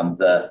 but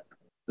the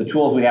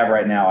tools we have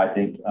right now, I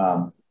think,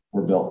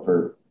 were built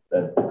for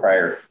the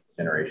prior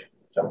generation.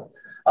 So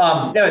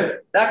anyways,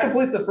 that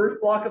completes the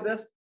first block of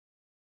this.